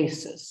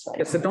basis.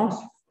 Yeah, so don't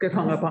get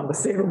hung up on the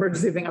state of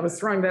emergency thing. I was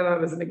throwing that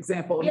out as an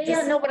example.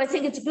 No, but I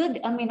think it's good.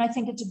 I mean, I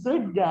think it's a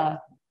good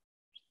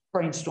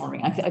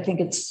brainstorming. I think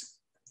it's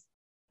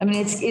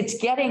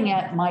getting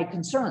at my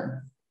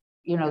concern,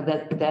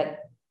 that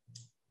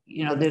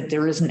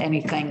there isn't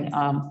anything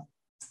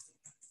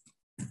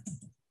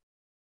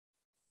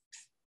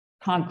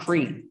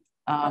concrete.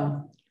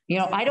 You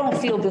know, I don't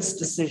feel this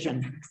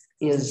decision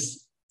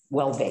is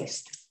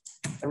well-based.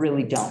 I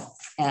really don't.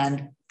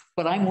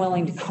 But I'm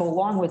willing to go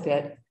along with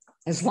it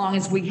as long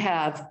as we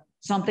have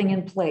something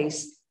in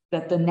place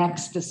that the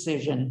next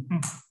decision,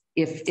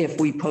 if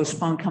we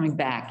postpone coming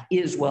back,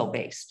 is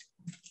well-based.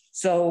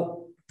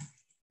 So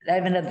I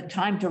haven't had the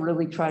time to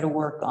really try to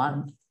work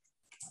on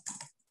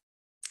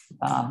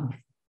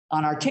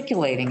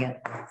articulating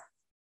it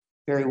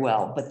very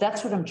well, but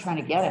that's what I'm trying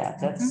to get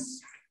at. That's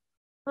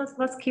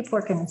let's keep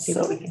working and see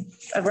what we can.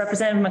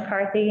 Representative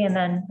McCarthy and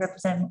then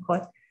Representative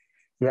McCoy.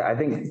 Yeah, I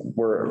think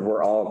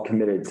we're all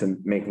committed to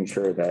making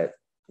sure that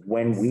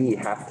when we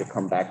have to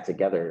come back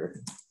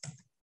together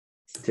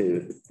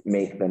to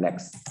make the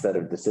next set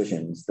of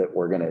decisions, that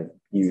we're going to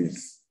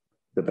use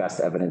the best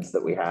evidence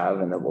that we have,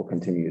 and that we'll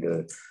continue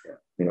to,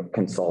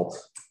 consult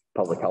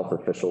public health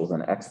officials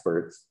and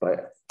experts.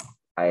 But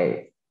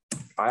I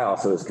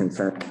also was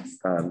concerned,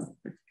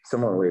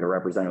 similarly to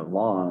Representative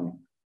Long,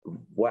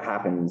 what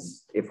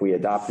happens if we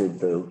adopted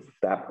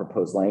that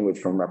proposed language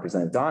from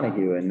Representative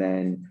Donahue, and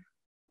then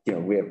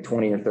we have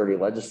 20 or 30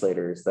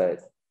 legislators that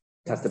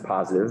tested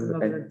positive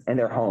and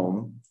they're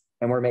home,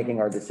 and we're making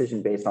our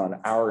decision based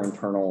on our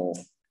internal,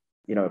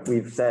 if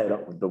we've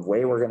said the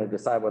way we're going to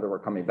decide whether we're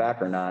coming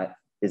back or not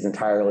is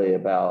entirely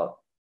about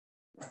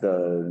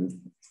the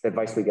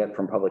advice we get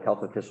from public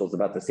health officials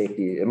about the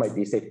safety. It might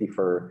be safety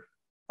for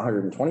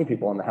 120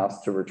 people in the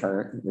house to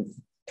return,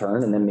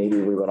 and then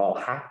maybe we would all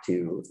have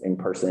to in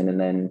person, and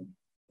then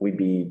we'd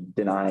be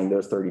denying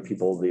those 30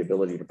 people the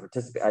ability to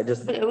participate.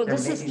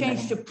 This has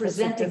changed to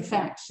presenting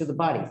facts to the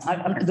body.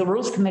 The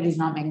Rules Committee is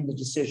not making the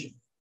decision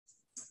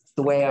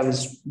the way I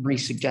was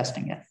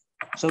re-suggesting it.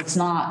 So it's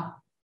not,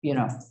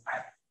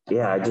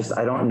 Yeah, I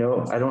don't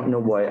know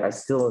why. I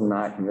still am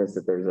not convinced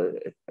that there's a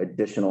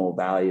additional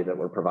value that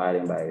we're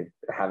providing by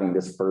having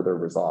this further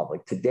resolved.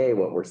 Like today,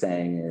 what we're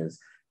saying is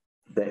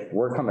that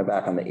we're coming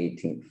back on the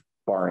 18th,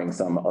 barring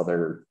some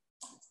other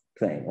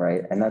thing,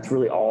 right? And that's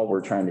really all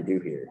we're trying to do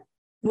here.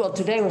 Well,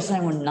 today we're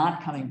saying we're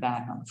not coming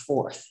back on the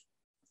 4th.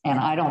 And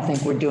I don't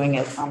think we're doing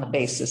it on the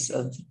basis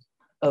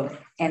of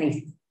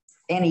any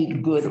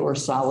good or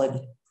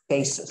solid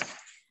basis.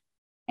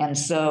 And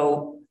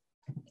so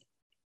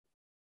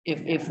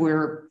if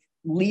we're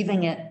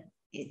leaving it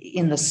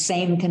in the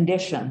same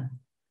condition,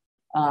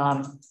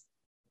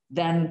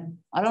 then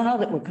I don't know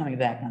that we're coming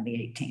back on the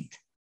 18th.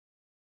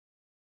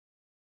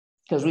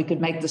 Because we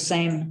could make the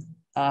same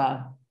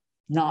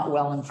not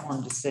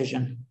well-informed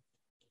decision.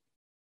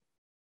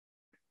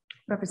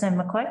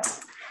 Representative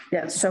McCoy?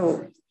 Yeah,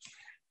 so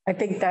I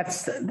think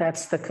that's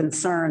the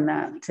concern,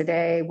 that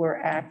today we're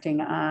acting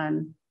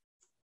on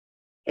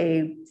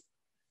a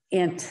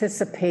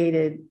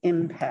anticipated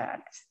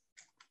impact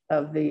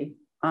of the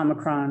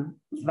Omicron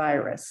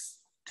virus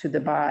to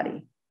the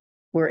body.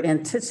 We're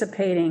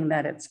anticipating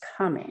that it's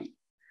coming.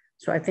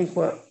 So I think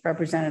what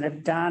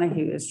Representative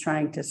Donahue is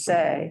trying to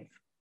say,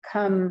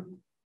 come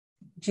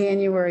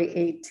January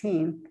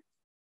 18th,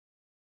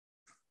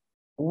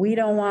 we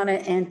don't want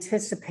to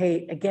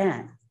anticipate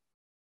again.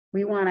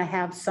 We want to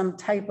have some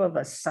type of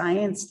a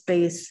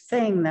science-based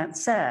thing that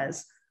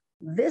says,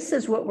 this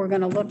is what we're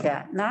going to look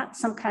at, not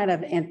some kind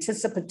of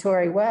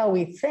anticipatory, well,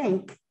 we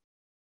think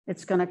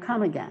it's going to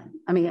come again.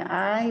 I mean,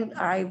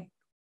 I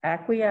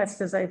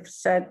acquiesced, as I've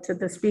said to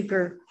the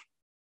speaker,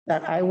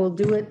 that I will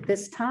do it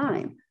this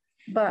time.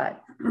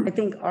 But I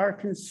think our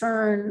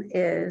concern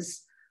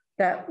is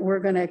that we're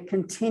going to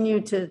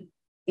continue to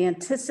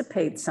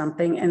anticipate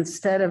something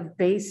instead of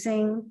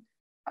basing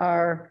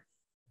our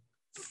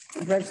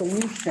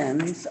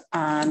resolutions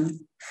on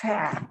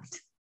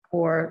fact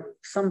or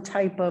some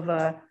type of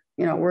a,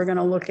 we're going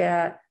to look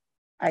at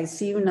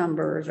ICU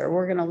numbers, or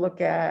we're going to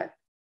look at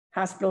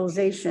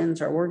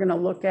hospitalizations, or we're going to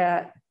look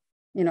at,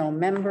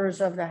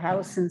 members of the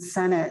House and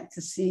Senate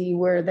to see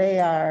where they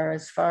are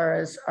as far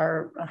as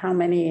how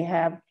many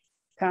have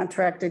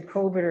contracted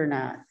COVID or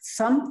not.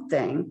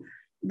 Something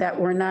that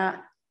we're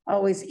not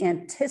always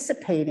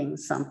anticipating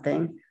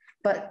something,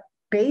 but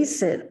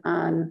base it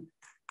on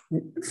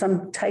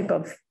some type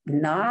of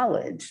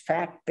knowledge,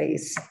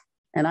 fact-based.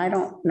 And I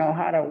don't know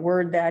how to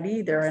word that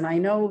either. And I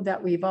know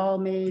that we've all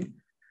made,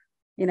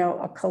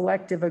 a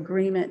collective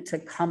agreement to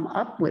come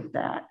up with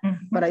that.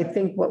 Mm-hmm. But I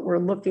think what we're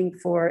looking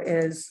for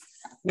is,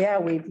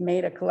 we've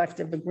made a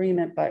collective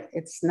agreement, but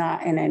it's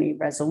not in any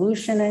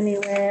resolution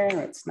anywhere.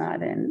 It's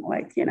not in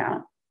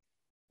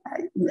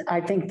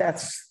I think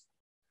that's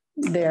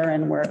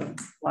therein where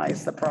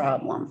lies the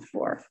problem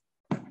for.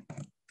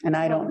 And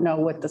I don't know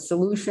what the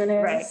solution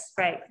is.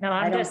 Right. No,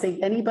 I don't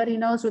think anybody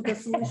knows what the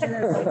solution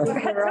is. I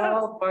think we're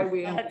all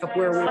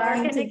we're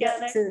trying to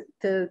get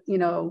to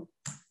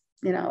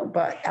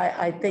but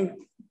I think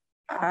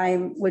I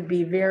would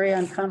be very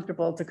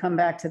uncomfortable to come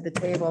back to the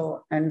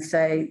table and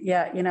say,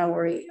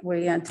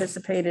 we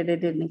anticipated it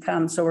didn't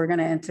come, so we're going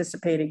to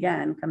anticipate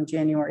again come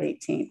January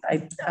 18th.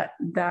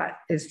 That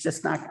is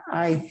just not,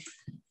 I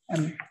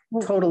am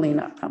totally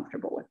not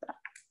comfortable with that.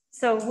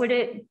 So would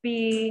it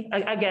be,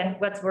 again,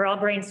 we're all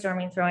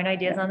brainstorming, throwing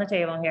ideas on the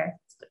table here.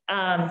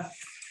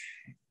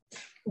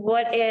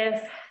 what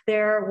if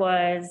there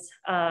was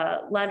a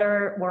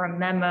letter or a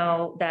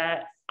memo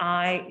that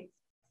I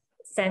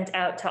sent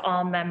out to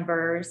all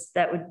members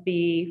that would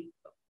be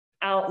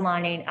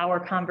outlining our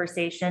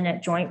conversation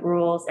at joint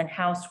rules and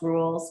house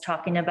rules,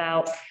 talking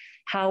about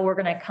how we're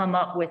going to come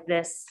up with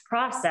this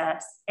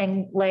process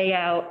and lay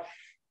out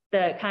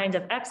the kind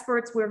of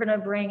experts we're going to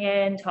bring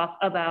in, talk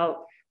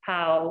about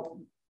how,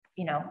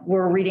 you know,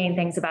 we're reading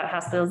things about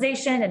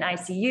hospitalization and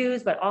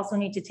ICUs, but also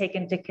need to take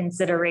into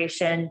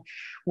consideration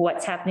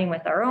what's happening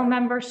with our own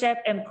membership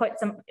and put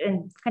some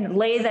and kind of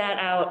lay that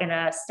out in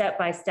a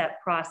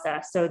step-by-step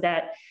process so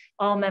that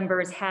all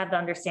members have the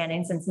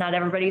understanding, since not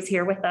everybody's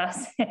here with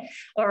us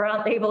or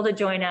aren't able to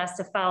join us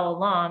to follow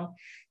along,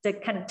 to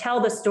kind of tell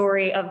the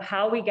story of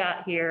how we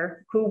got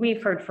here, who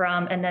we've heard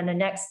from, and then the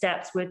next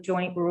steps with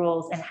joint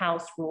rules and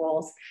house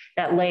rules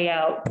that lay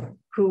out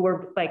who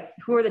are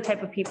the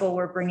type of people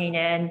we're bringing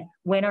in,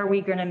 when are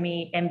we going to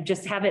meet, and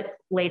just have it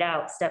laid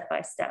out step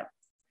by step.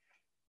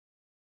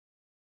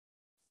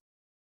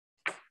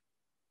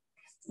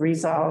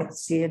 Resolved,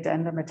 see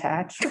addendum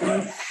attached.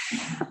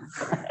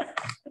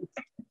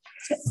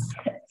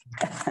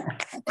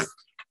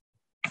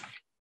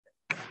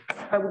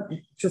 I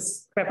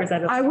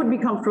would be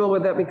comfortable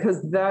with that,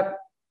 because that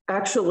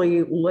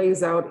actually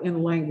lays out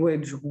in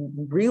language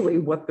really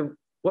what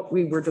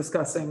we were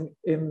discussing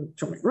in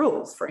joint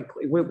rules,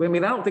 frankly. I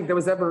mean, I don't think there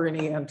was ever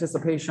any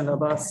anticipation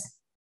of us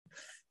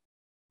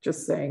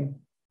just saying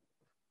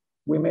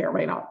we may or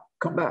may not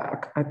come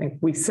back. I think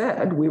we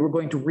said we were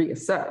going to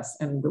reassess,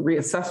 and the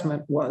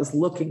reassessment was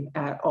looking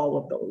at all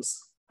of those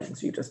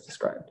things you just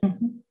described.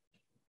 Mm-hmm.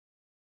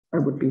 I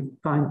would be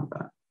fine with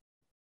that.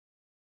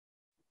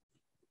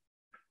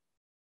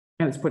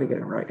 And it's putting it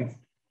in writing.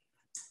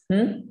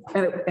 And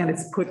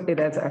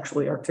it's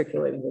actually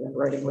articulating it in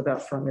writing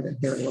without throwing it in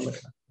here and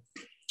limiting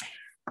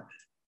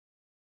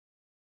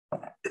it.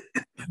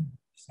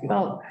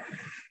 Well,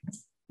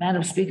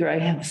 Madam Speaker, I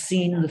have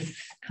seen the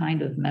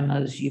kind of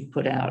memos you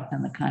put out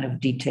and the kind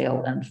of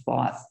detail and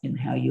thought in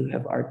how you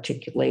have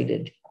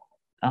articulated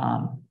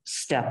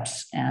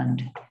steps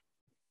and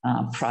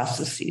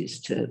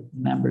processes to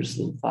members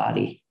of the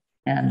body.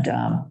 And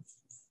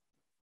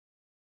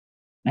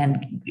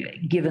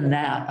given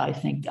that, I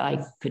think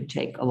I could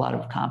take a lot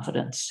of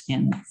confidence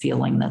in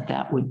feeling that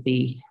that would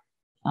be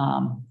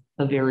a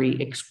very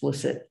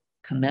explicit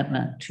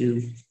commitment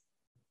to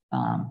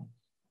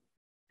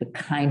the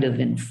kind of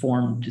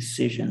informed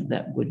decision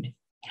that would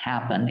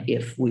happen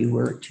if we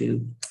were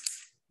to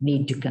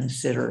need to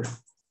consider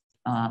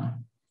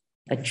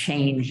a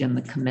change in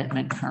the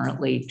commitment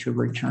currently to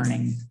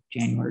returning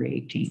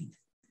January 18th.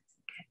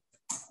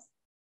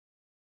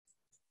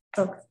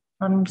 Okay.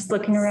 I'm just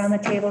looking around the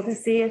table to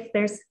see if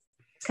there's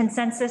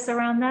consensus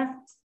around that.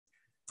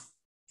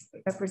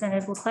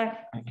 Representative Leclerc.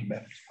 Thank you,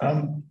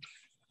 Madam.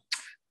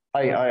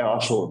 I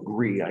also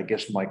agree. I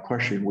guess my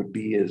question would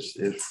be is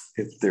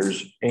if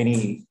there's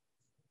any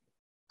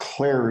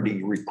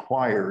clarity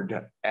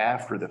required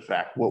after the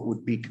fact, what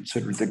would be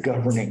considered the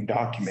governing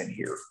document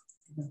here?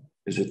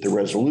 Is it the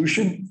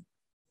resolution,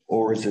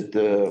 or is it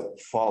the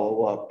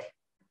follow-up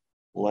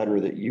letter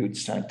that you'd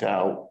sent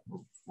out,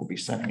 will be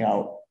sending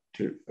out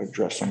to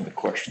address some of the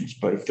questions?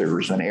 But if there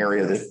is an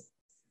area that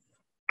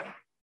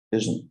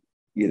isn't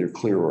either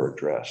clear or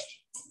addressed.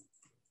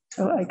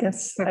 So I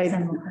guess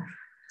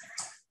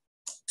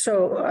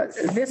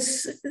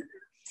this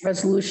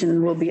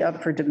resolution will be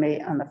up for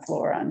debate on the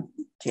floor on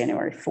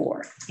January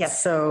 4th.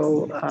 Yes.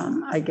 So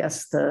I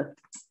guess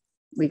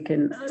we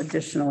can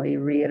additionally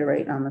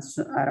reiterate on this.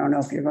 I don't know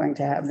if you're going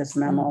to have this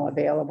memo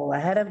available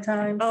ahead of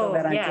time so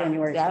that on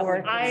January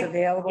 4th it's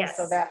available. Yes.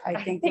 So that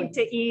I think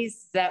to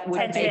ease that would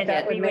tension,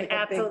 that would we would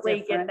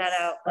absolutely get that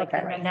out like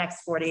in the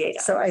next 48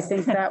 hours. So I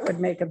think that would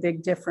make a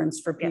big difference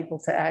for people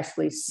to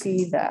actually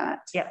see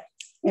that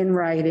in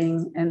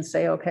writing and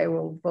say, okay,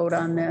 we'll vote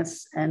on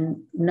this,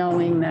 and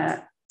knowing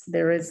that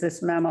there is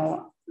this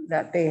memo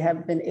that they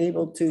have been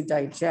able to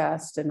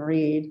digest and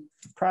read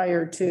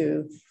prior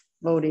to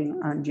voting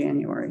on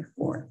January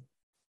 4th.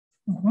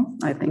 Mm-hmm.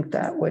 I think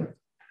that would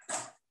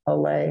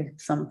allay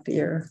some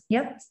fear.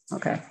 Yep.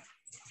 Okay.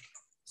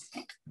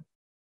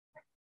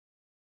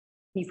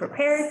 Be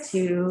prepared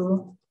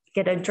to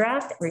get a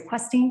draft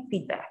requesting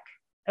feedback.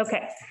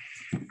 Okay.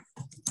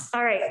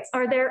 All right.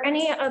 Are there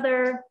any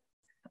other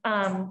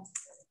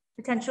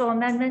potential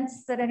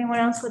amendments that anyone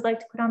else would like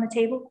to put on the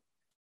table?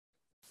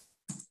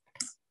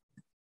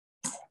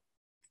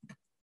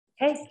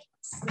 Okay.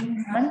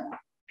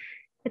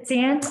 It's the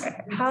end.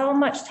 How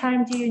much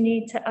time do you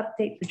need to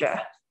update the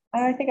draft?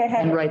 I think I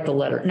had. And write the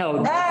letter. No.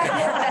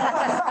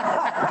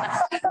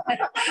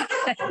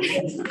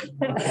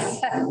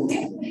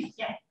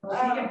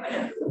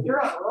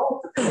 You're on a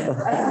roll.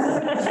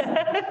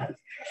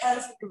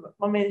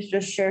 Want me to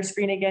just share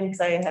screen again? Because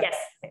I have. Yes.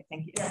 Okay,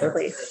 thank you. Yes,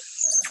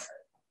 please.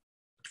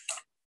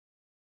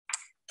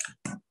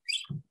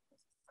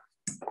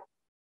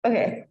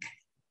 Okay.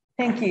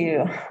 Thank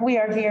you. We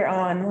are here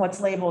on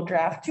what's labeled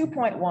draft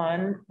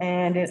 2.1,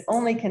 and it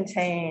only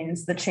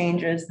contains the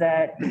changes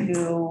that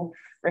you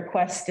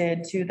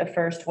requested to the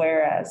first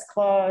whereas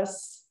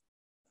clause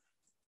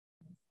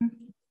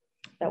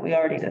that we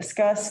already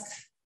discussed.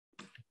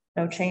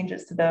 No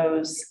changes to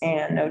those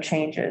and no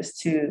changes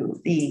to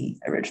the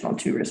original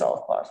 2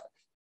 resolve clauses.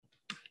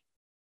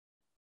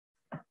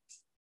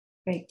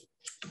 Great.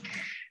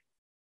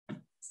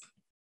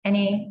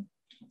 Any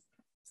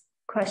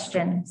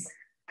questions?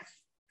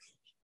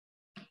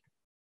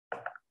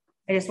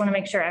 I just want to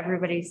make sure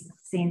everybody's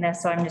seen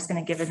this, so I'm just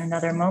going to give it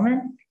another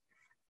moment.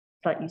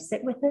 Let you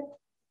sit with it.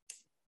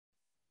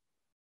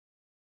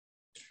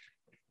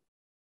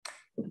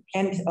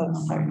 And, oh,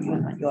 sorry,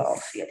 you all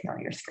see it here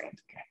on your screen.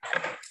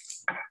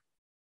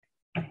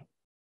 Okay.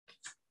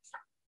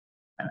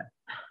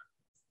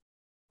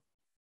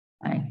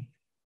 I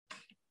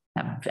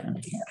haven't found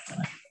it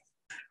yet.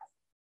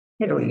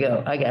 Here we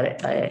go. I got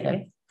it.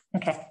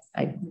 Okay.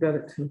 I got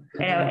it too.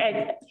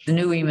 The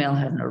new email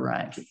hasn't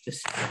arrived. It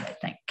just, I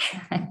think.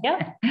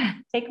 Yeah,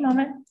 take a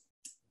moment.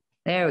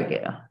 There we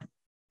go.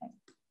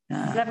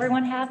 Does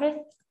everyone have it?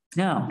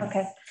 No.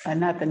 Okay.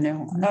 Not the new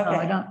one. No, Okay.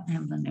 I don't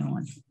have the new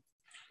one.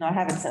 No, I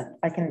haven't sent.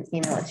 I can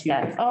email it to you.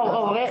 Yeah.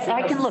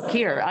 I can look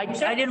here. I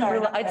didn't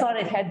realize, I thought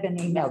it had been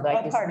emailed.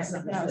 I Oh, pardon.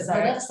 just, No, oh,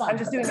 sorry. that's fine. I'm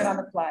just doing it on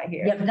the fly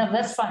here. Yeah, no,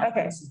 that's fine.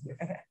 Okay.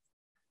 Okay.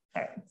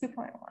 All right.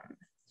 2.1.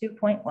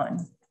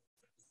 2.1.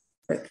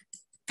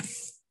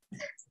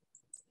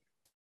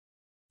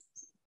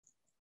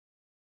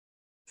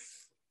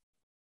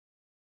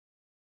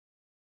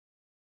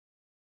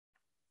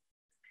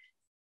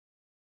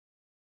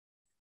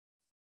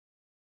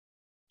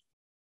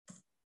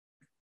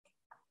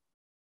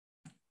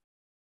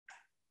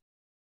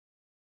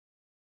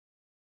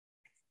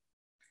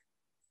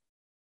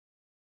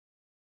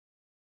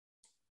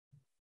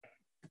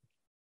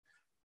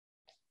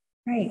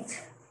 Right.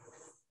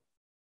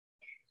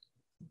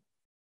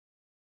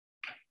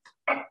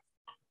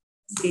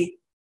 See,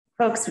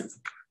 folks look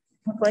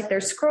like they're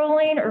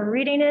scrolling or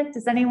reading it.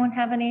 Does anyone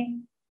have any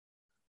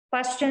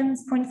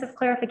questions, points of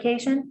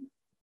clarification?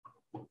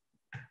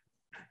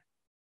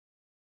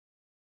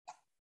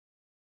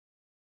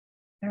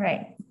 All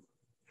right.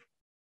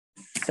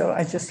 So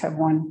I just have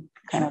one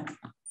kind of.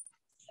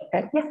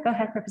 Okay. Yeah, go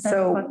ahead,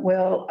 Representative. So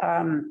will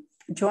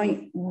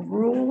joint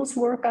rules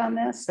work on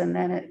this, and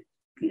then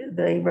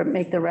they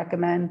make the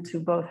recommend to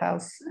both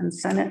House and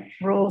Senate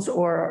rules,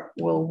 or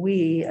will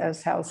we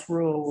as House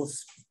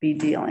rules be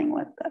dealing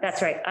with this?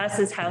 That's right. Us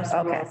as House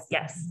rules.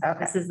 Yes. Okay.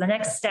 This is the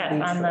next step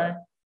on the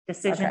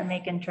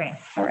decision-making train.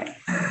 All right.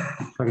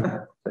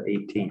 The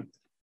 18th.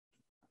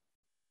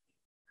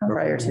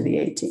 Prior to the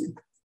 18th.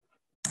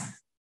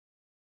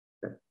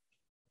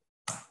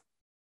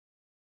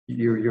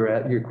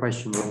 Your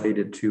question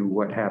related to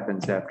what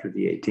happens after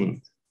the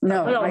 18th.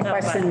 No, Oh, my no,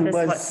 question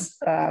but was,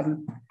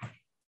 on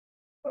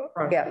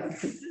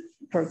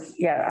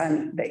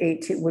the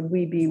 18th, would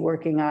we be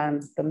working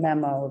on the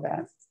memo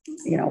that,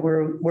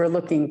 we're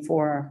looking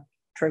for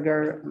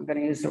trigger, I'm going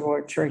to use the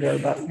word trigger,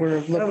 but we're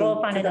looking.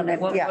 We'll find out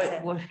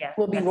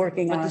we'll be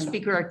working on. What the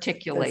speaker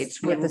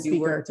articulates. What the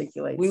speaker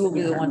articulates. We will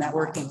be the ones memo.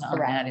 working on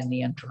that in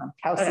the interim.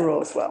 House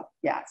rules will,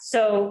 yeah.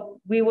 So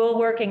we will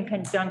work in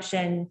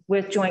conjunction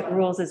with joint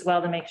rules as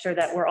well to make sure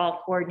that we're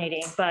all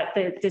coordinating, but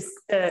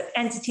the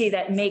entity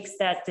that makes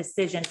that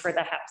decision for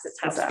the House is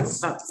House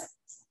rules.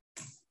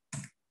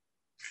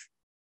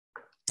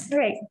 All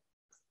right.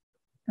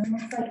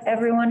 Looks like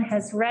everyone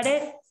has read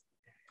it.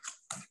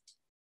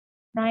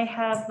 I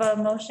have a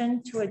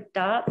motion to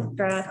adopt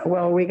draft.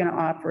 Well, are we going to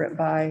offer it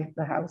by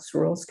the House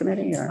Rules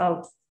Committee or?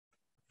 Oh,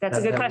 that's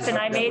a good question.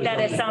 I made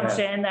that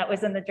assumption that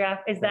was in the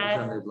draft. Is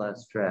that on the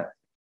last draft?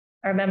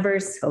 Our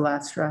members? The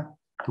last draft.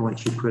 The one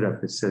you put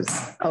up, it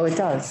says. Oh, it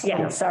does.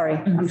 Yeah. Oh, sorry.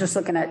 I'm just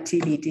looking at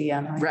TBD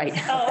on. Right.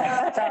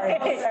 Oh, sorry.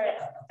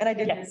 And I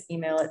did just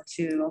email it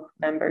to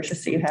members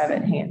just so you have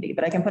it handy,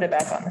 but I can put it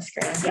back on the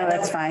screen. No,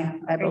 that's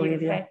fine. I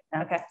believe you. Okay.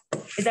 Okay.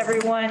 Is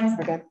everyone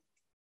Okay.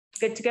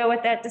 good to go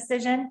with that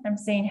decision? I'm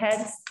seeing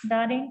heads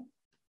nodding.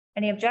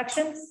 Any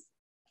objections?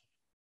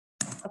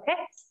 Okay.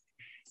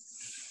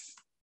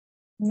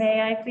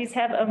 May I please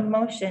have a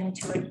motion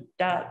to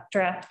adopt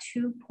draft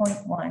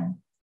 2.1?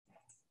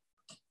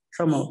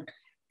 So moved.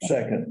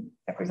 Second.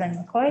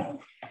 Representative McCoy.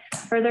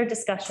 Further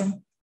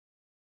discussion?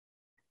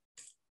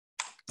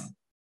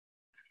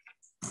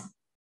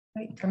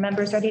 Right, are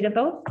members ready to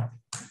vote?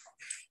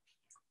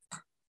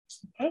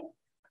 Okay.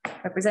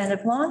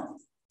 Representative Long?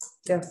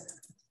 Yes.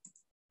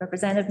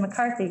 Representative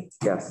McCarthy?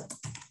 Yes.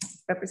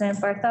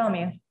 Representative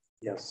Bartholomew?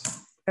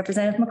 Yes.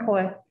 Representative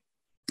McCoy?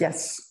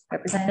 Yes.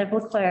 Representative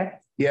Leclerc?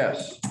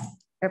 Yes.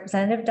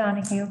 Representative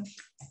Donahue?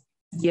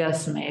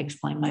 Yes, may I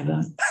explain my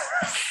vote?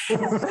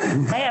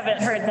 I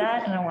haven't heard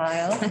that in a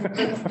while.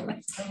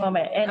 A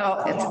moment. And,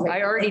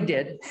 I already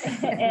did.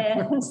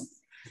 and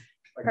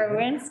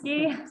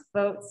Karwinski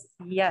votes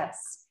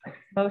yes.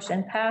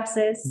 Motion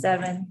passes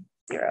 7-0.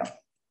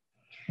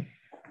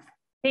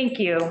 Thank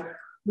you.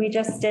 We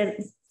just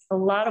did a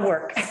lot of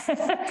work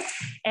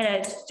in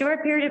a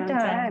short period of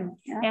time.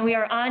 Yeah. And we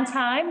are on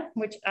time,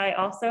 which I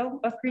also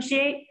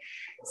appreciate.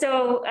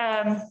 So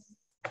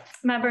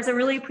members, I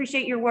really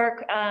appreciate your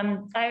work.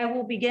 I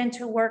will begin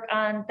to work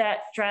on that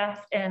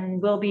draft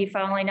and we'll be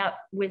following up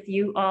with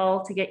you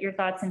all to get your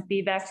thoughts and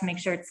feedback to make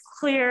sure it's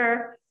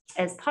clear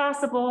as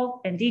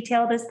possible and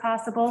detailed as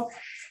possible.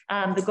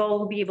 The goal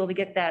will be able to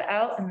get that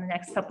out in the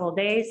next couple of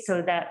days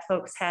so that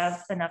folks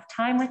have enough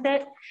time with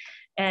it.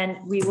 And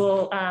we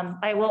will,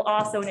 I will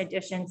also in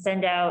addition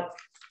send out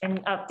an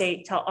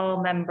update to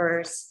all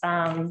members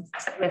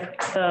with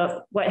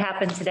what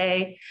happened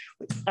today,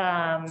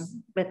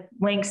 with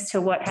links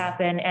to what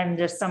happened and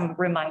just some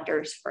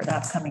reminders for the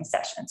upcoming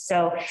session.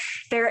 So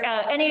if there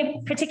are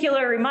any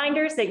particular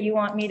reminders that you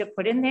want me to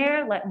put in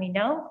there, let me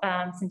know,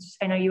 since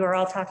I know you are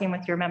all talking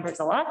with your members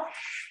a lot.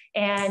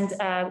 And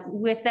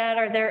with that,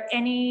 are there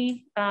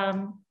any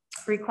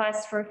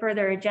requests for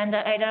further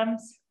agenda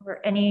items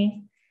or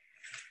any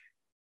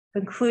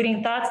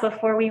concluding thoughts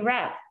before we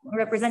wrap?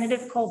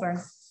 Representative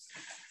Colburn.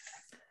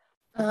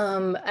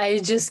 I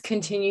just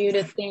continue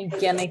to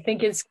think, and I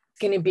think it's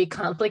going to be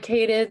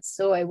complicated.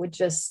 So I would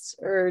just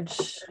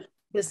urge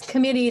this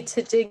committee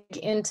to dig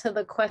into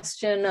the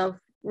question of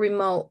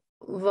remote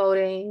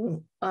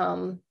voting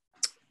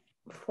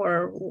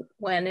for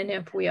when and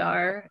if we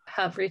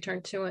have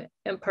returned to it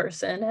in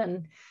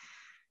person.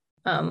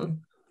 And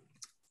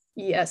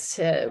yes,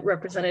 to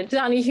Representative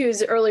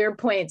Donahue's earlier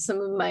point, some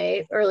of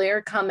my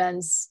earlier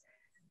comments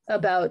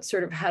about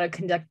sort of how to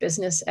conduct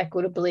business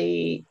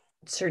equitably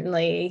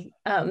certainly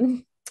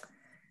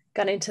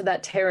got into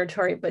that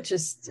territory, but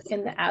just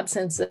in the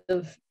absence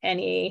of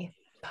any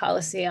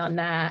policy on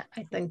that,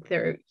 I think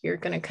you're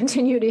going to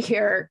continue to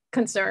hear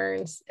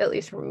concerns, at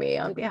least from me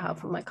on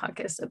behalf of my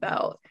caucus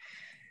about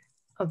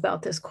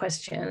this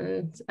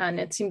question. And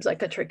it seems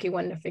like a tricky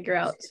one to figure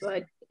out. So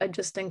I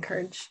just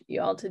encourage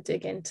you all to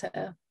dig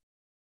into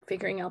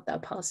figuring out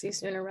that policy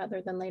sooner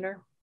rather than later.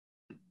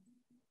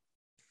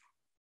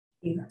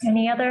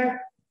 Any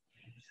other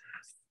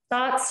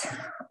thoughts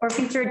or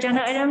future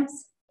agenda items?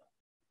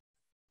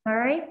 All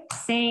right,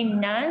 seeing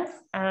none,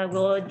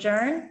 we'll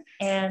adjourn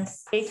and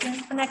stay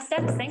tuned for next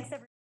steps. Thanks,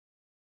 everyone.